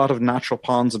means a lot of natural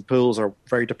ponds and pools are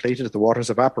very depleted. The water's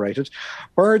evaporated.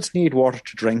 Birds need water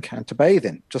to drink and to bathe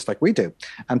in, just like we do.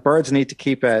 And birds need to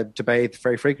to bathe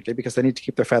very frequently because they need to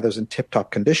keep their feathers in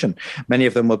tip-top condition. Many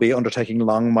of them will be undertaking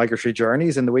long migratory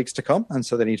journeys in the weeks to come, and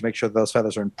so they need to make sure that those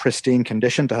feathers are in pristine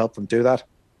condition to help them do that.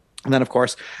 And then, of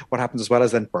course, what happens as well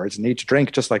is then birds need to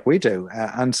drink just like we do.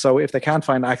 And so if they can't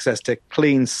find access to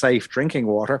clean, safe drinking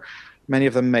water, many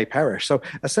of them may perish. So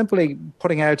simply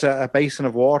putting out a basin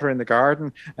of water in the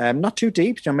garden, not too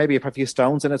deep, maybe a few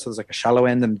stones in it, so there's like a shallow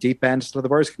end and a deep end, so the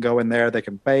birds can go in there, they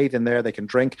can bathe in there, they can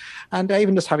drink, and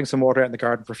even just having some water out in the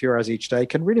garden for a few hours each day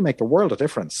can really make a world of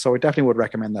difference. So I definitely would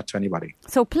recommend that to anybody.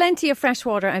 So plenty of fresh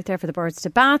water out there for the birds to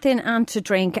bath in and to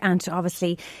drink, and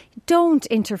obviously don't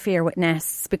interfere with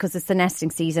nests because it's the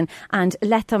nesting season, and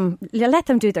let them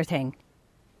do their thing.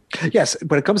 Yes,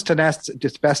 when it comes to nests,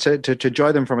 it's best to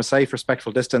enjoy them from a safe,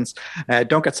 respectful distance.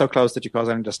 Don't get so close that you cause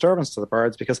any disturbance to the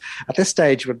birds, because at this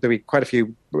stage there'll be quite a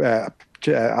few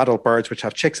adult birds which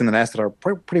have chicks in the nest that are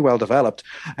pretty well developed,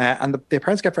 and the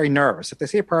parents get very nervous if they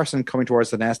see a person coming towards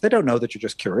the nest. They don't know that you're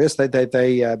just curious. They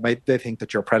think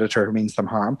that you're a predator who means them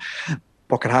harm.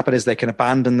 What can happen is they can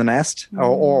abandon the nest,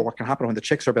 or what can happen when the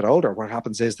chicks are a bit older, what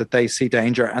happens is that they see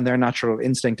danger and their natural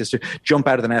instinct is to jump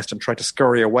out of the nest and try to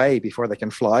scurry away before they can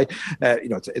fly.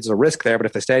 It's a risk there, but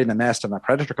if they stayed in the nest and a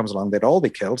predator comes along, they'd all be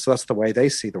killed. So that's the way they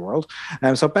see the world.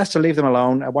 So best to leave them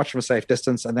alone, watch from a safe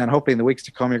distance, and then hopefully in the weeks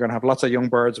to come, you're going to have lots of young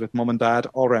birds with mum and dad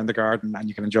all around the garden, and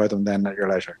you can enjoy them then at your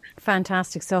leisure.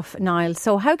 Fantastic stuff, Niall.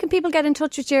 So how can people get in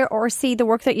touch with you or see the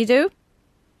work that you do?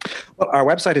 Well, our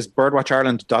website is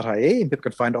birdwatchireland.ie, and people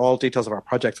can find all details of our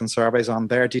projects and surveys on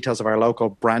there, details of our local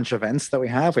branch events that we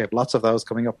have. We have lots of those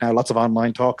coming up now, lots of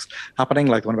online talks happening,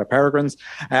 like the one about peregrines.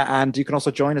 And you can also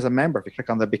join as a member. If you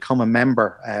click on the Become a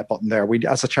Member button there, we,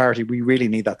 as a charity, we really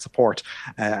need that support.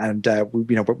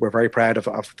 We're very proud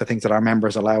of the things that our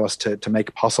members allow us to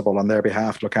make possible on their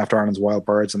behalf, to look after Ireland's wild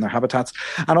birds and their habitats.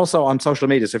 And also on social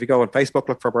media. So if you go on Facebook,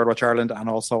 look for Birdwatch Ireland, and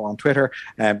also on Twitter,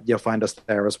 you'll find us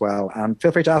there as well. And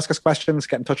feel free to ask us questions,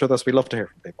 get in touch with us. We love to hear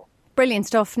from people. Brilliant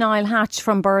stuff. Niall Hatch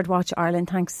from Birdwatch Ireland,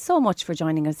 thanks so much for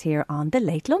joining us here on The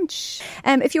Late Lunch.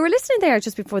 If you were listening there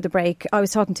just before the break, I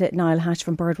was talking to Niall Hatch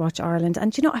from Birdwatch Ireland,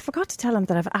 and I forgot to tell him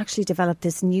that I've actually developed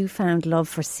this newfound love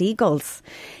for seagulls.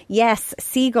 Yes,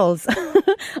 seagulls.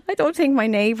 I don't think my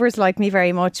neighbours like me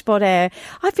very much, but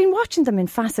I've been watching them in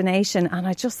fascination, and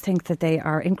I just think that they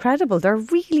are incredible. They're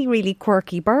really, really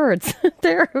quirky birds.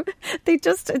 They're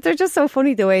just so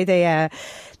funny the way they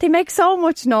make so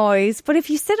much noise, but if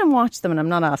you sit and watch watch them, and I'm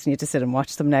not asking you to sit and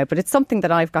watch them now, but it's something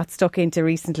that I've got stuck into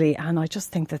recently, and I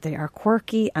just think that they are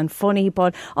quirky and funny,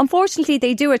 but unfortunately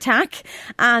they do attack,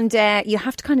 and you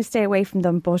have to kind of stay away from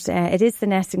them, but it is the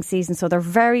nesting season, so they're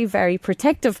very, very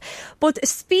protective. But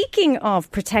speaking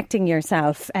of protecting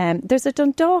yourself, there's a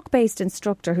Dundalk-based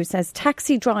instructor who says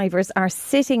taxi drivers are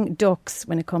sitting ducks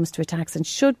when it comes to attacks and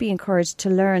should be encouraged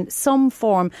to learn some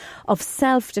form of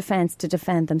self-defence to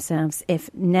defend themselves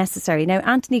if necessary. Now,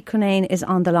 Anthony Cunane is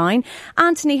on the line.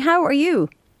 Anthony, how are you?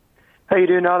 How you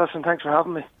doing, Alison? Thanks for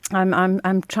having me.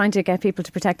 I'm trying to get people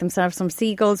to protect themselves from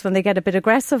seagulls when they get a bit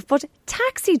aggressive, but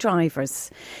taxi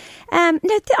drivers. Now,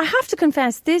 I have to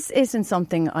confess, this isn't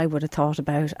something I would have thought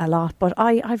about a lot, but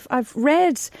I've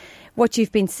read what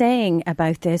you've been saying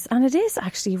about this, and it is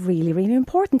actually really, really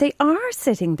important. They are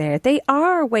sitting there. They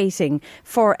are waiting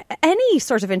for any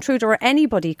sort of intruder, or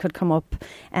anybody could come up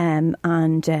and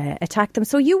attack them.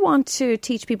 So you want to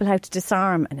teach people how to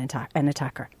disarm an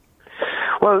attacker?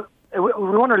 Well, we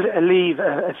want to leave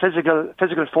a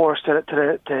physical force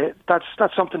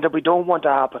that's something that we don't want to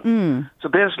happen. So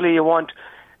basically, you want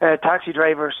taxi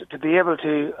drivers to be able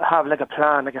to have like a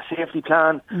plan, like a safety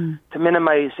plan, to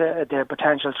minimise their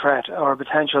potential threat or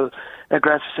potential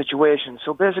aggressive situation.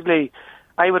 So basically,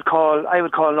 I would call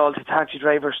on all the taxi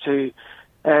drivers to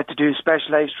do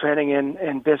specialised training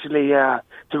in basically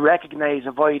to recognise,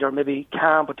 avoid, or maybe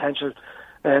calm potential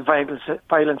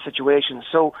violent situations.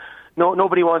 So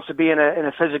nobody wants to be in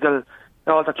a physical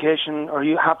altercation, or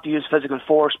you have to use physical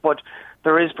force, but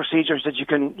there is procedures that you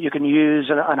can use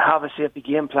and have a safety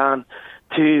game plan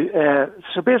to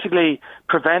so basically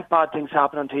prevent bad things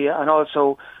happening to you, and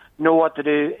also know what to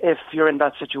do if you're in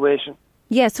that situation.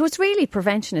 Yeah, so it's really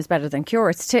prevention is better than cure.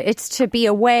 It's to be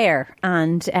aware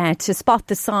and to spot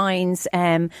the signs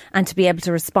and to be able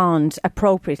to respond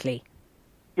appropriately.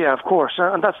 Yeah, of course,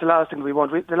 and that's the last thing we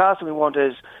want. The last thing we want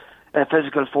is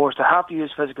physical force. To have to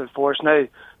use physical force. Now,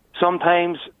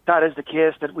 sometimes that is the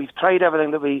case, that we've tried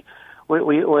everything, that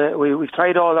we've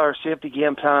tried all our safety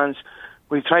game plans.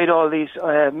 We've tried all these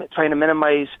trying to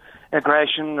minimise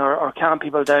aggression or calm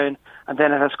people down, and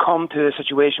then it has come to a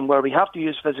situation where we have to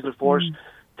use physical force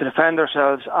to defend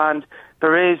ourselves. And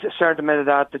there is a certain amount of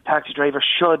that the taxi drivers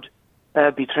should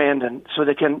be trained in, so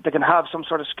they can have some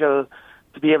sort of skill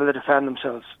to be able to defend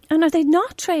themselves. And are they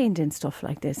not trained in stuff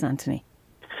like this, Anthony?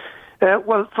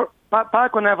 Well,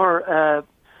 back whenever,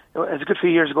 it was a good few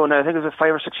years ago now, I think it was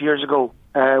 5 or 6 years ago,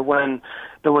 when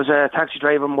there was a taxi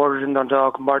driver murdered in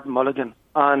Dundalk, Martin Mulligan.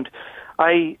 And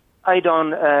I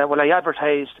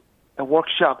advertised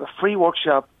a free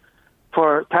workshop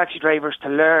for taxi drivers to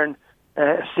learn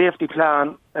a safety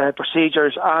plan,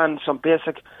 procedures, and some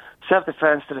basic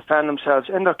self-defence to defend themselves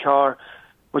in their car,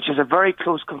 which is a very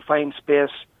close confined space,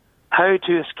 how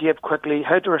to escape quickly,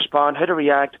 how to respond, how to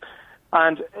react.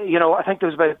 And, I think there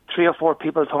was about 3 or 4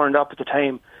 people turned up at the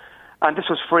time, and this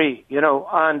was free,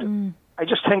 and I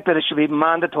just think that it should be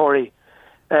mandatory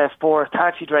for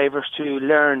taxi drivers to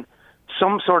learn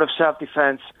some sort of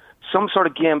self-defence, some sort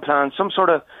of game plan, some sort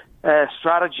of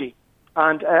strategy.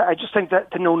 And I just think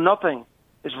that to know nothing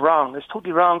is wrong. It's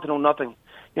totally wrong to know nothing.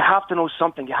 You have to know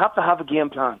something. You have to have a game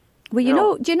plan.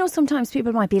 Well, do you know sometimes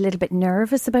people might be a little bit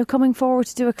nervous about coming forward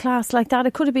to do a class like that?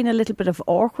 It could have been a little bit of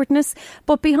awkwardness.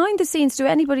 But behind the scenes,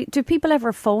 do people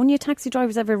ever phone you? Taxi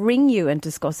drivers ever ring you and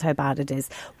discuss how bad it is?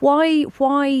 Why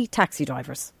taxi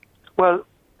drivers? Well,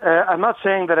 I'm not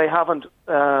saying that I haven't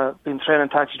been training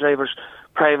taxi drivers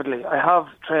privately. I have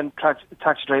trained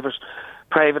taxi drivers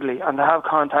privately, and they have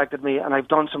contacted me, and I've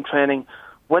done some training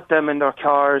with them in their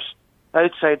cars,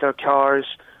 outside their cars.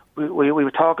 We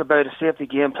would talk about a safety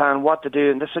game plan, what to do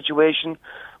in this situation,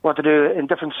 what to do in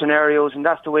different scenarios, and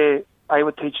that's the way I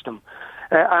would teach them.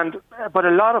 But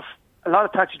a lot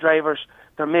of taxi drivers,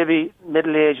 they're maybe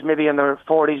middle-aged, maybe in their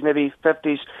 40s, maybe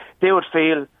 50s. They would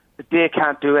feel that they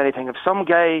can't do anything. If some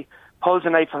guy pulls a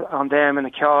knife on them in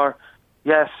a car,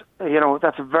 yes,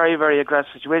 that's a very, very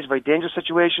aggressive situation, very dangerous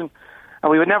situation.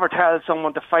 And we would never tell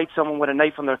someone to fight someone with a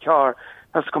knife in their car.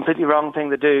 That's a completely wrong thing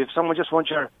to do. If someone just wants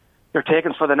your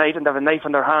takens for the night and they have a knife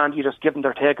in their hand, you just give them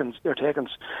their takens.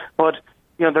 But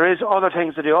there is other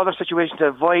things to do, other situations to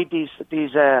avoid these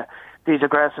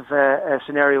aggressive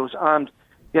scenarios. And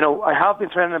I have been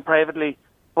training them privately,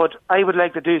 but I would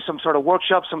like to do some sort of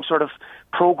workshop, some sort of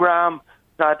program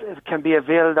that can be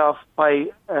availed of by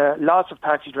lots of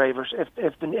taxi drivers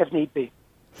if need be.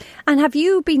 And have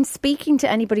you been speaking to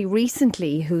anybody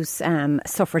recently who's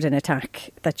suffered an attack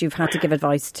that you've had to give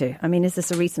advice to? I mean, is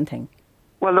this a recent thing?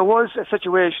 Well, there was a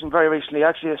situation very recently,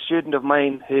 actually a student of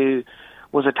mine who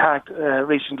was attacked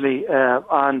recently,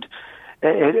 and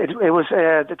it was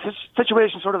the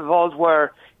situation sort of evolved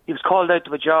where he was called out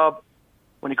to a job.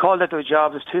 When he called out to a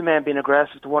job, there's two men being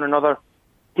aggressive to one another.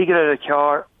 He got out of the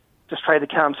car, just tried to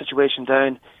calm the situation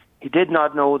down. He did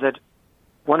not know that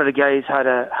one of the guys had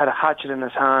a hatchet in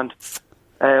his hand.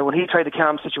 When he tried to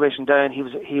calm the situation down,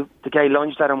 the guy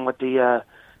lunged at him with the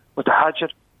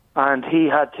hatchet, and he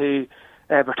had to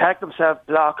protect himself,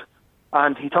 block,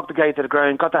 and he took the guy to the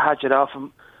ground, got the hatchet off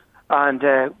him, and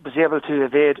was able to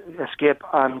escape,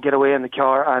 and get away in the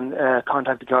car and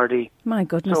contact the Gardaí. My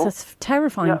goodness, so, that's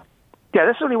terrifying. Yeah,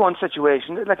 this is only one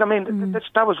situation.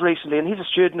 That was recently, and he's a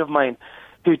student of mine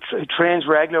who trains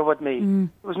regular with me. There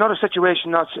was another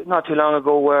situation not too long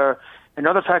ago where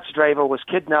another taxi driver was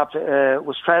kidnapped,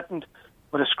 was threatened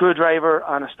with a screwdriver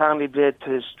and a Stanley blade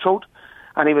to his throat,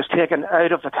 and he was taken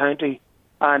out of the county,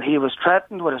 and he was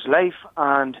threatened with his life,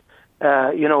 and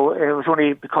it was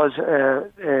only because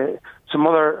some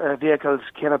other vehicles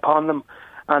came upon them,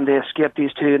 and they escaped.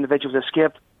 These two individuals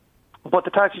escaped, but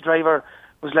the taxi driver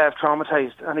was left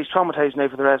traumatized, and he's traumatized now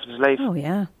for the rest of his life. Oh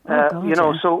yeah,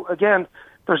 So again,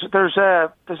 there's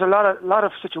a lot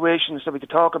of situations that we could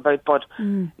talk about, but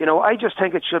I just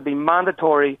think it should be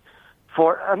mandatory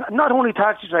for not only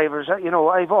taxi drivers.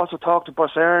 I've also talked to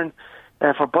Bus Éireann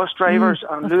for bus drivers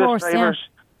and Lewis drivers.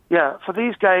 Yeah, for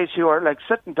these guys who are like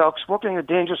sitting ducks, working a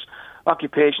dangerous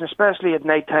occupation, especially at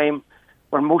night time,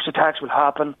 where most attacks will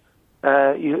happen.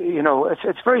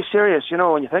 It's very serious.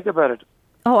 When you think about it.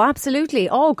 Oh, absolutely.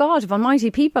 Oh, God of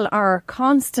almighty, people are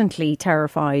constantly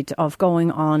terrified of going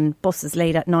on buses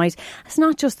late at night. It's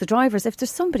not just the drivers. If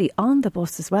there's somebody on the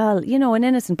bus as well, an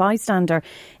innocent bystander,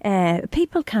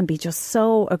 people can be just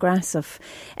so aggressive.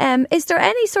 Is there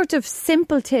any sort of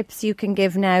simple tips you can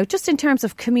give now, just in terms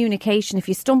of communication, if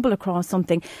you stumble across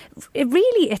something?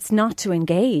 It's not to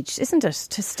engage, isn't it?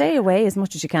 To stay away as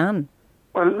much as you can.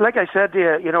 Well, like I said,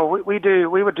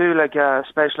 we would do like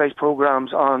specialised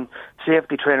programs on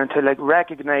safety training to like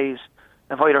recognise,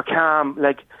 avoid or calm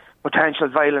like potential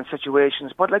violent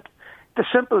situations. But like the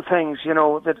simple things,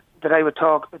 that I would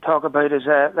talk about is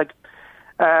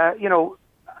I know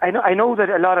that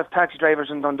a lot of taxi drivers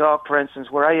in Dundalk, for instance,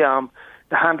 where I am,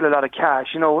 they handle a lot of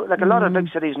cash. A lot of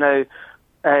big cities now,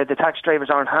 the taxi drivers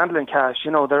aren't handling cash.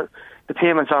 The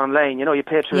payments online. You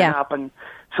pay through an app and.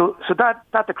 So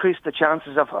that decreased the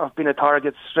chances of being a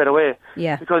target straight away.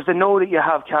 Yeah. Because they know that you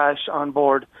have cash on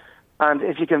board, and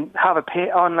if you can have a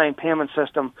online payment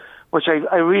system, which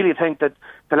I really think that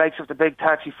the likes of the big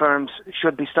taxi firms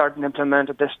should be starting to implement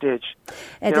at this stage.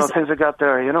 Things like that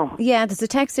there, Yeah, there's a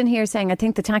text in here saying, I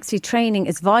think the taxi training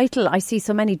is vital. I see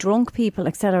so many drunk people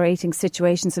accelerating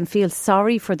situations and feel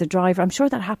sorry for the driver. I'm sure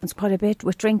that happens quite a bit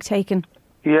with drink taking.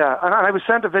 Yeah, and I was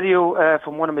sent a video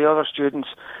from one of my other students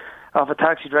of a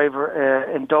taxi driver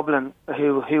in Dublin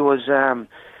who was from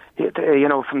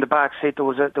the back seat. There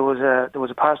was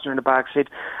a passenger in the back seat,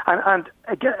 and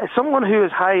again, someone who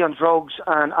is high on drugs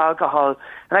and alcohol.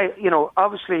 And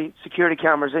obviously security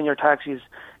cameras in your taxis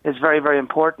is very, very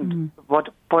important. But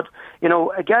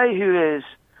a guy who is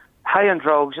high on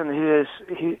drugs and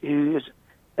who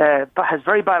has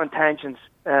very bad intentions,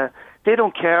 they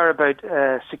don't care about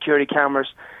security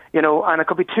cameras. And it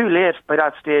could be too late by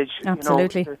that stage.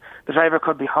 Absolutely. The driver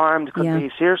could be harmed, could be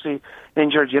seriously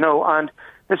injured, and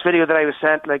this video that I was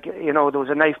sent, there was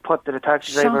a knife put to the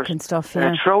taxi driver's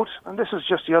throat, and this was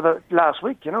just last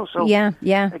week, so. Yeah.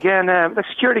 Again, the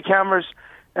security cameras,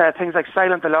 things like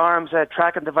silent alarms,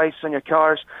 tracking devices on your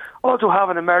cars, also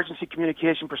having emergency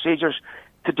communication procedures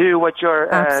to do with your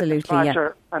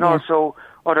dispatcher and also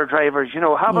other drivers,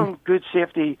 having good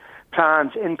safety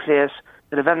plans in place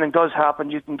that if anything does happen,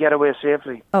 you can get away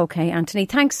safely. OK, Anthony,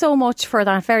 thanks so much for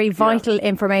that very vital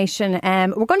information.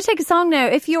 We're going to take a song now.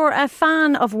 If you're a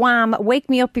fan of Wham, Wake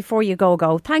Me Up Before You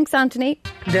Go. Thanks, Anthony.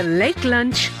 The Late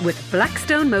Lunch with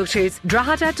Blackstone Motors,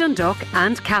 Drogheda, Dundalk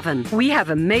and Cavan. We have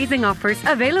amazing offers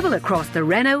available across the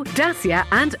Renault, Dacia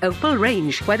and Opel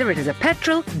range. Whether it is a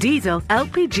petrol, diesel,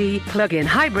 LPG, plug-in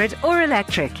hybrid or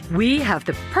electric, we have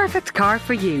the perfect car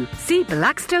for you. See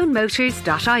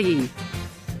blackstonemotors.ie.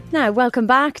 Now, welcome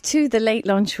back to the Late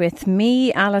Lunch with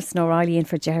me, Alison O'Reilly, in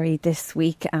for Jerry this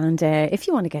week. And if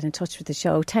you want to get in touch with the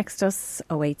show, text us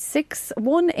 086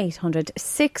 1800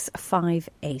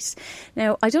 658.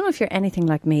 Now, I don't know if you're anything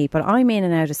like me, but I'm in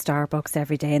and out of Starbucks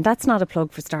every day. And that's not a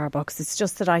plug for Starbucks. It's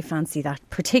just that I fancy that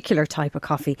particular type of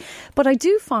coffee. But I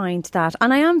do find that,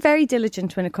 and I am very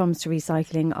diligent when it comes to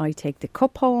recycling. I take the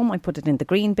cup home, I put it in the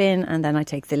green bin, and then I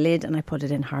take the lid and I put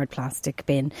it in hard plastic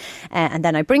bin. And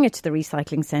then I bring it to the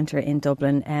recycling centre Centre in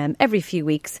Dublin every few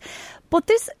weeks. But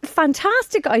this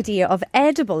fantastic idea of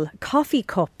edible coffee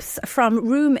cups from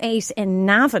Room 8 in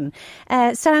Navan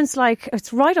sounds like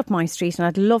it's right up my street, and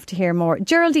I'd love to hear more.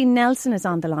 Geraldine Nelson is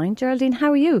on the line. Geraldine,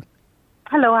 how are you?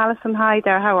 Hello, Alison. Hi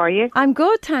there. How are you? I'm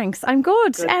good, thanks. I'm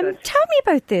good. Good. Tell me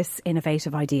about this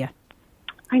innovative idea.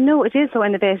 I know it is so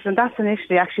innovative, and that's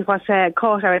initially actually what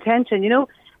caught our attention,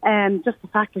 just the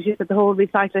fact that you said the whole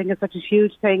recycling is such a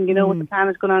huge thing, with the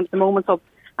planet going on at the moment, so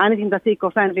anything that's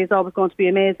eco-friendly is always going to be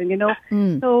amazing,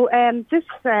 So this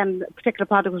particular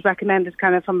product was recommended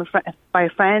kind of by a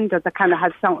friend that kind of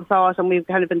had saw it, and we've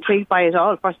kind of intrigued by it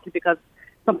all, firstly because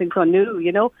something so new,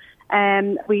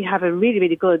 we have a really,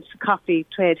 really good coffee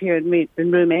trade here in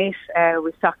Room 8.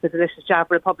 We stock the delicious Java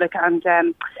Republic, and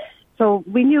so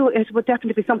we knew it would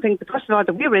definitely be something, first of all,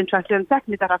 that we were interested in,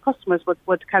 secondly, that our customers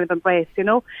would kind of embrace,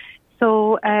 So,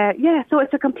 so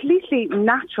it's a completely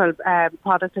natural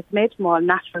product. It's made from all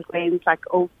natural grains like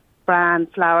oat, bran,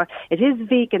 flour. It is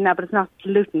vegan now, but it's not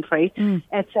gluten-free.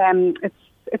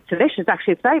 It's delicious,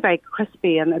 actually. It's very, very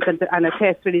crispy, and it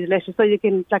tastes really delicious. So you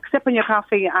can sip on your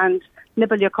coffee and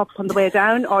nibble your cup on the way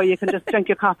down, or you can just drink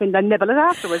your coffee and then nibble it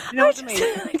afterwards. You know what I mean?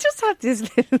 I just have this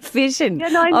little vision. Yeah,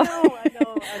 no, I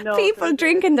know. People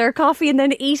drinking their coffee and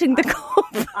then eating the cup.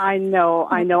 I know.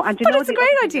 And but it's a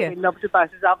great idea. We loved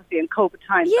about it is obviously in COVID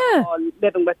times that we're all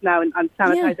living with now, and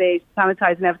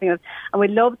sanitising everything else. And we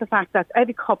love the fact that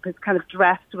every cup is kind of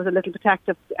dressed with a little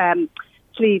protective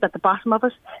sleeve at the bottom of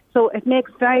it, so it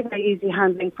makes very, very easy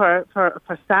handling for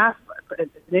staff.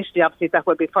 Initially, obviously, that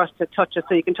would be first to touch it,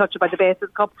 so you can touch it by the base of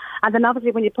the cup, and then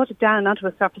obviously when you put it down onto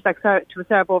a surface like to a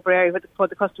serve-over area before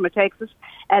the customer takes it,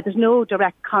 there's no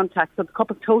direct contact, so the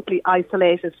cup is totally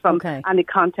isolated from any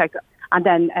contact, and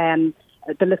then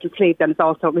the little sleeve then is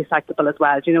also recyclable as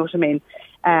well. Do you know what I mean?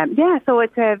 So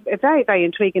it's a very, very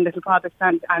intriguing little product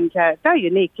and very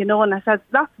unique, and it has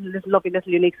lots of lovely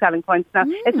little unique selling points. Now,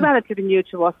 it's relatively new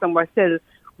to us, and we're still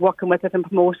working with it and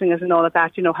promoting it and all of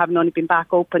that, having only been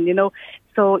back open,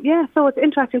 So, so it's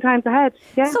interesting times ahead.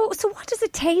 Yeah. So what does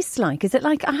it taste like? Is it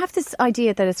like, I have this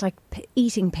idea that it's like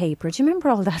eating paper. Do you remember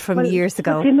all that from years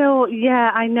ago?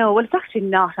 Yeah, I know. Well, it's actually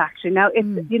not, actually. Now,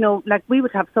 it's, we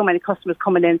would have so many customers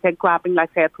coming in, say, grabbing,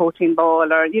 say, a protein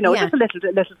ball or, just a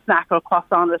little snack or a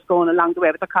croissant that's going along the way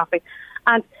with the coffee.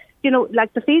 And,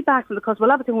 the feedback from the customer,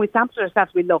 well, obviously when we sample it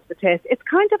ourselves, we love the taste. It's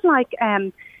kind of like,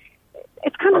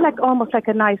 almost like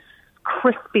a nice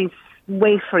crispy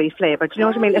wafery flavour. Do you know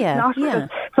what I mean? Yeah, it's not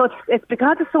so it's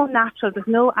because it's so natural. There's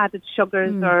no added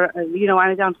sugars or any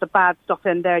of the bad stuff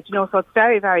in there. So it's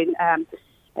very, very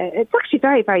it's actually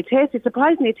very, very tasty,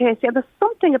 surprisingly tasty. And there's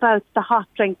something about the hot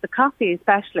drink, the coffee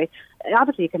especially.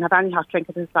 Obviously you can have any hot drink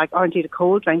if it's or indeed a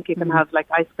cold drink. You can have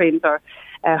ice creams or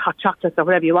hot chocolates or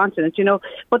whatever you want in it,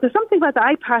 But there's something about that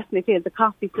I personally feel the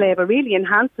coffee flavour really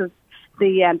enhances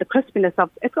the crispiness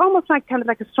of it's almost like kind of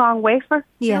like a strong wafer,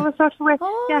 a sort of way.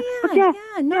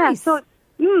 Nice. So it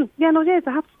is.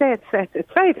 I have to say it's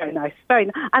very, very nice,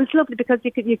 and it's lovely because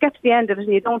you get to the end of it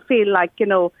and you don't feel like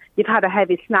you've had a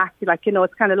heavy snack.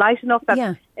 It's kind of light enough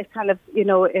that it's kind of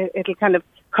it'll kind of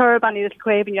curb any little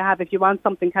craving you have if you want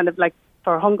something kind of like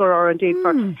for hunger or indeed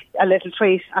for a little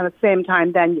treat, and at the same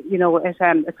time then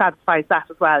it satisfies that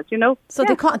as well. So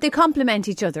they complement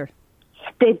each other.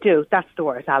 They do. That's the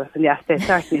word, Alison. Yes, they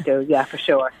certainly do. Yeah, for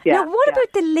sure. Yeah. Now, what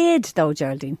about the lid, though,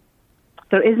 Geraldine?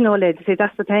 There is no lid. See,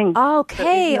 that's the thing.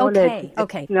 Okay.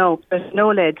 No, there's no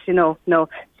lid. No.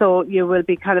 So you will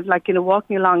be kind of like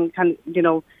walking along,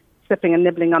 sipping and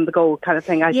nibbling on the go kind of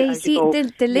thing.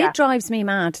 The lid drives me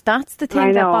mad. That's the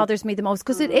thing that bothers me the most,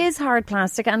 because it is hard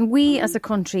plastic, and we as a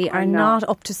country are not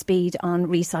up to speed on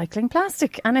recycling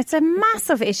plastic, and it's a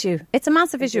massive issue. It's a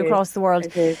massive issue across the world.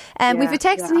 We've a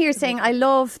text in here saying, I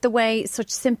love the way such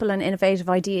simple and innovative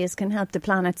ideas can help the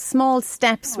planet. Small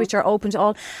steps which are open to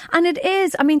all. And it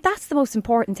is, that's the most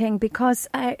important thing, because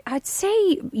I'd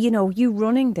say, you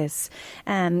running this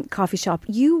coffee shop,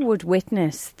 you would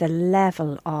witness the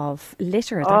level of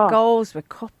litter that goes with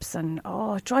cups, and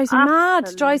it drives me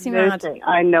mad.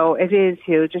 I know, it is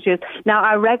huge. Now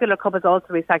our regular cup is also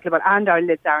recyclable, and our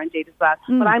lids are indeed as well.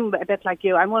 But I'm a bit like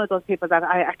you. I'm one of those people that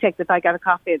I take this. I get a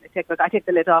coffee and I take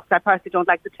the lid off. I personally don't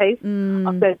like the taste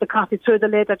of the coffee through the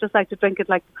lid. I just like to drink it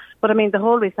but the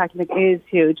whole recycling is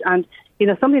huge, and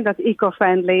something that's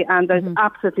eco-friendly, and there's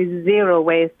absolutely zero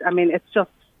waste.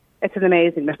 It's an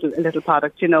amazing little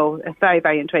product, It's very,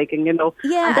 very intriguing,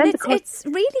 Yeah, and it's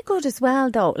really good as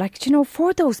well, though.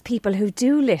 For those people who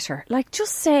do litter,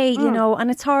 just say,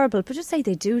 and it's horrible, but just say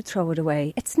they do throw it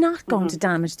away. It's not going to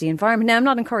damage the environment. Now, I'm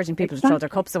not encouraging people to throw their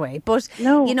cups away, but,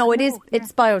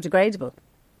 it's biodegradable.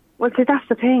 Well, see, that's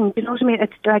the thing. You know what I mean?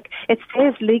 It's like, it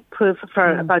stays leak-proof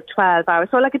for about 12 hours.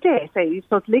 So like a day, say,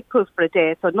 so it's leak-proof for a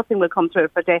day, so nothing will come through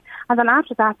for a day. And then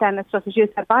after that, then it's just, as you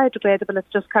said, biodegradable. It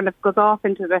just kind of goes off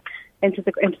into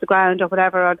the ground or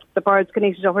whatever, or the birds can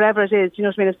eat it or whatever it is. You know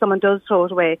what I mean? If someone does throw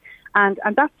it away. And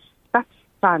that's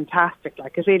fantastic.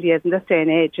 Like, it really is in this day and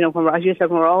age, you know, when as you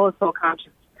said, when we're all so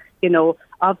conscious, you know,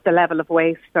 of the level of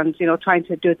waste and, you know, trying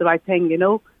to do the right thing, you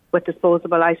know, with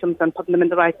disposable items and putting them in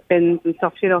the right bins and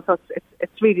stuff, you know, so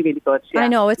it's really, really good. Yeah, I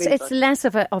know, it's good. less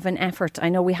of an effort. I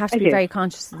know we have to be very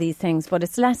conscious of these things, but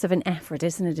it's less of an effort,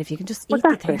 isn't it, if you can just eat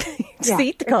the thing. Just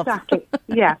eat the cup. Exactly.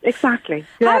 Yeah, exactly.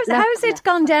 How's it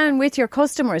gone down with your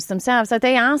customers themselves? Are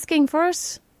they asking for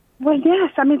it? Well,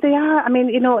 yes, I mean, they are. I mean,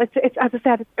 you know, it's as I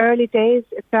said, it's early days.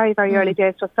 It's very, very early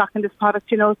days for stocking this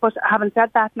product, you know. But having said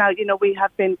that now, you know, we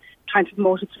have been trying to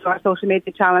promote it through our social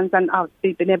media challenge, and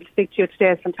obviously being able to speak to you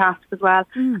today is fantastic as well.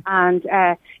 And,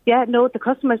 the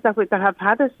customers that have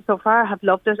had this so far have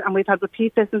loved it, and we've had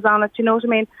repeat business on it, you know what I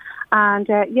mean? And,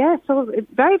 so it's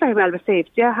very, very well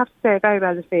received. Yeah, I have to say, very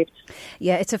well received.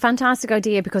 Yeah, it's a fantastic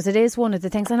idea because it is one of the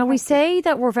things. I know we say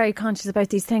that we're very conscious about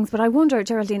these things, but I wonder,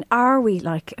 Geraldine, are we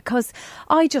like, because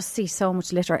I just see so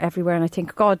much litter everywhere and I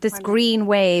think, God, this green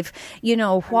wave, you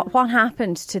know, what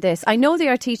happened to this? I know they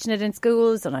are teaching it in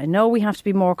schools and I know we have to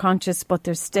be more conscious, but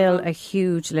there's still a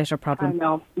huge litter problem. I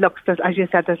know. Look, as you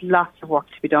said, there's lots of work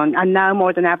to be done. And now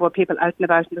more than ever, people out and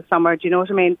about in the summer, do you know what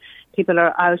I mean? People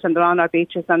are out and they're on our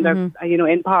beaches and they're, you know,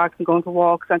 in parks and going for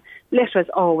walks, and litter is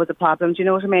always a problem, do you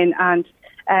know what I mean? And,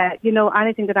 you know,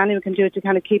 anything that anyone can do to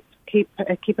kind of keep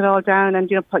it all down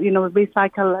and, you know,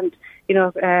 recycle and, you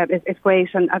know, it's great.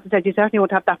 And as I said, you certainly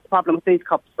won't have that problem with these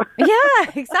cups.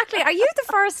 Yeah, exactly. Are you the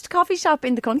first coffee shop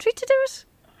in the country to do it?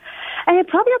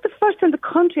 Probably not the first in the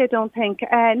country, I don't think.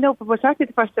 No, but we're certainly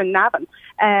the first in Navan.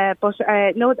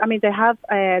 No, I mean, they have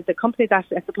the company that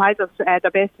supplies us,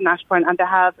 they're based in Ashbourne, and they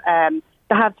have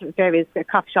various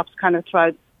coffee shops kind of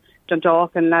throughout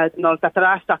Dundalk and Louth and all that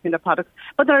are stocking their products.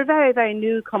 But they're a very, very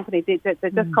new company. This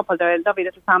couple, they're a lovely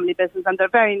little family business, and they're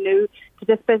very new to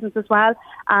this business as well.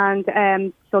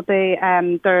 And so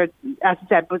they're, as I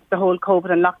said, with the whole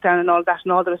COVID and lockdown and all that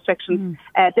and all the restrictions,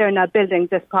 they're now building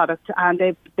this product,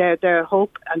 and their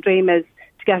hope and dream is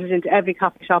to get it into every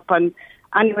coffee shop and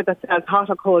anywhere that sells hot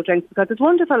or cold drinks, because it's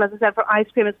wonderful, as I said, for ice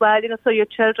cream as well, you know, so your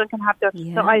children can have their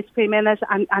ice cream in it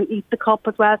and eat the cup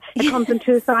as well. It comes in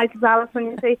two sizes, Alison,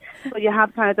 you see. So you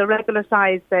have kind of the regular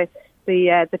size, the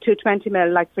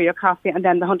 220ml, like for your coffee, and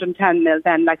then the 110ml,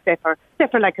 then like say for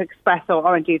like espresso,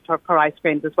 or indeed for ice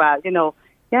creams as well, you know.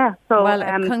 Yeah, so well,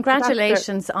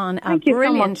 congratulations on a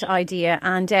brilliant idea,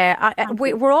 and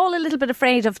we're all a little bit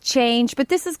afraid of change, but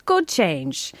this is good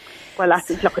change. Well,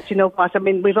 look, you know what? I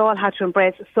mean, we've all had to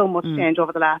embrace so much change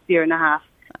over the last year and a half.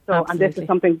 So, absolutely. And this is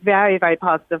something very, very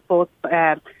positive, both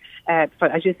for,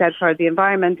 as you said, for the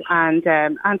environment and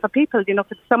for people, you know,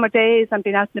 for the summer days and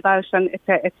being out and about, and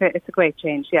it's a great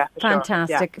change. Yeah, for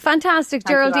fantastic, sure. Yeah. Fantastic,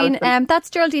 Geraldine. That's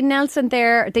Geraldine Nelson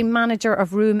there, the manager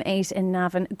of Room 8 in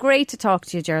Navan. Great to talk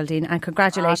to you, Geraldine, and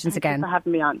congratulations again. Thank you for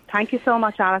having me on. Thank you so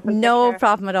much, Alison. No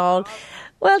problem at all.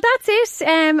 Well, that's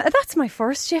it. That's my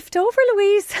first shift over,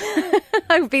 Louise.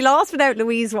 I would be lost without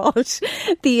Louise Walsh,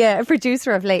 the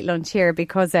producer of Late Lunch here,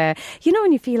 because, you know,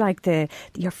 when you feel like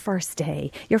your first day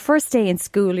in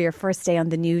school, your first day on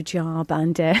the new job,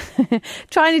 and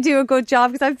trying to do a good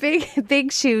job, because I've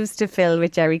big shoes to fill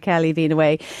with Jerry Kelly being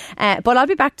away. But I'll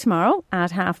be back tomorrow at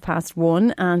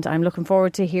 1:30, and I'm looking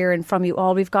forward to hearing from you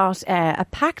all. We've got a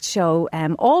packed show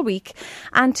all week,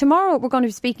 and tomorrow we're going to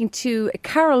be speaking to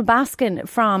Carol Baskin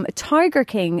from Tiger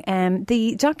King,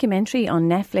 the documentary on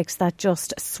Netflix that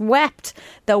just swept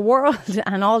the world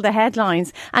and all the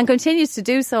headlines and continues to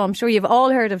do so. I'm sure you've all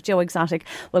heard of Joe Exotic.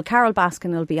 Well, Carol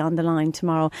Baskin will be on the line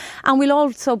tomorrow. And we'll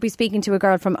also be speaking to a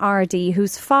girl from RD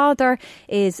whose father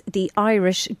is the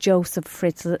Irish Joseph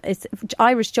Fritzl. It's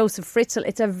Irish Joseph Fritzl.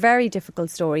 It's a very difficult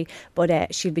story,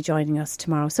 but she'll be joining us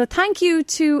tomorrow. So thank you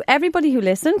to everybody who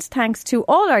listened. Thanks to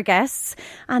all our guests.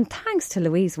 And thanks to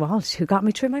Louise Walsh, who got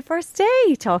me through my first day.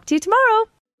 Talk to you tomorrow.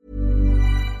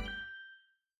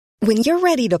 When you're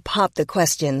ready to pop the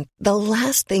question, the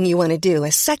last thing you want to do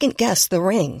is second guess the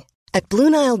ring. At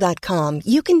BlueNile.com,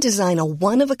 you can design a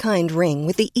one-of-a-kind ring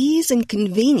with the ease and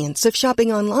convenience of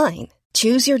shopping online.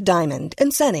 Choose your diamond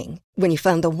and setting. When you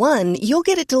find the one, you'll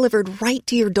get it delivered right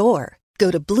to your door. Go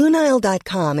to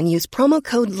BlueNile.com and use promo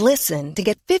code LISTEN to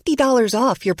get $50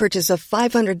 off your purchase of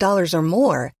 $500 or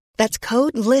more. That's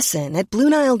code LISTEN at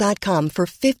BlueNile.com for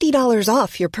 $50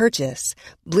 off your purchase.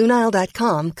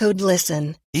 BlueNile.com, code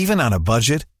LISTEN. Even on a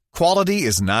budget, quality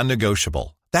is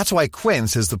non-negotiable. That's why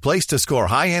Quince is the place to score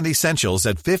high-end essentials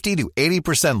at 50 to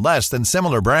 80% less than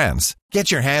similar brands.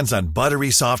 Get your hands on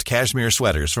buttery soft cashmere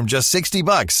sweaters from just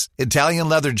 $60, Italian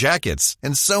leather jackets,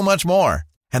 and so much more.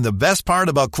 And the best part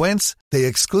about Quince, they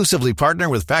exclusively partner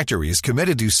with factories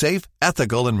committed to safe,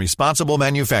 ethical, and responsible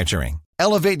manufacturing.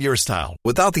 Elevate your style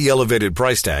without the elevated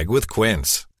price tag with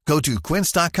Quince. Go to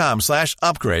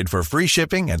quince.com/upgrade for free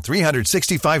shipping and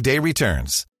 365-day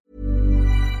returns.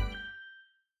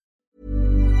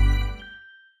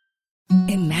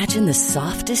 Imagine the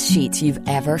softest sheets you've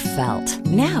ever felt.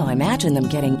 Now imagine them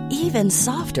getting even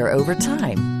softer over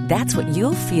time. That's what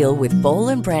you'll feel with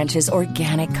Boll & Branch's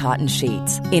organic cotton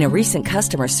sheets. In a recent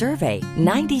customer survey,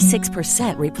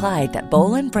 96% replied that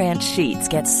Boll & Branch sheets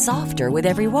get softer with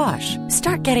every wash.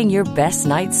 Start getting your best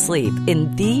night's sleep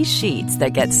in these sheets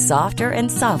that get softer and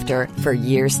softer for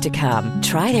years to come.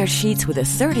 Try their sheets with a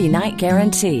 30-night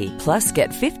guarantee. Plus, get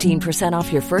 15%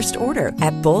 off your first order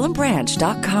at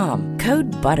bollandbranch.com.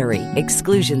 Code BUTTERY.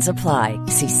 Exclusions apply.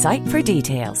 See site for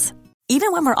details.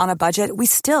 Even when we're on a budget, we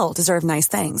still deserve nice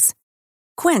things.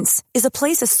 Quince is a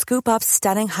place to scoop up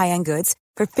stunning high-end goods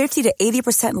for 50 to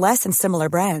 80% less than similar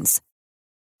brands.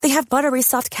 They have buttery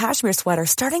soft cashmere sweaters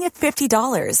starting at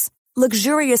 $50,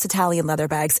 luxurious Italian leather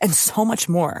bags, and so much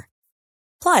more.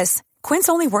 Plus, Quince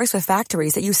only works with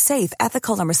factories that use safe,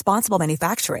 ethical, and responsible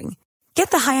manufacturing.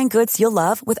 Get the high-end goods you'll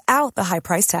love without the high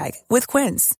price tag with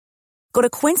Quince. Go to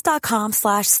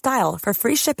quince.com/style for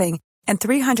free shipping and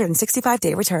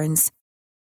 365-day returns.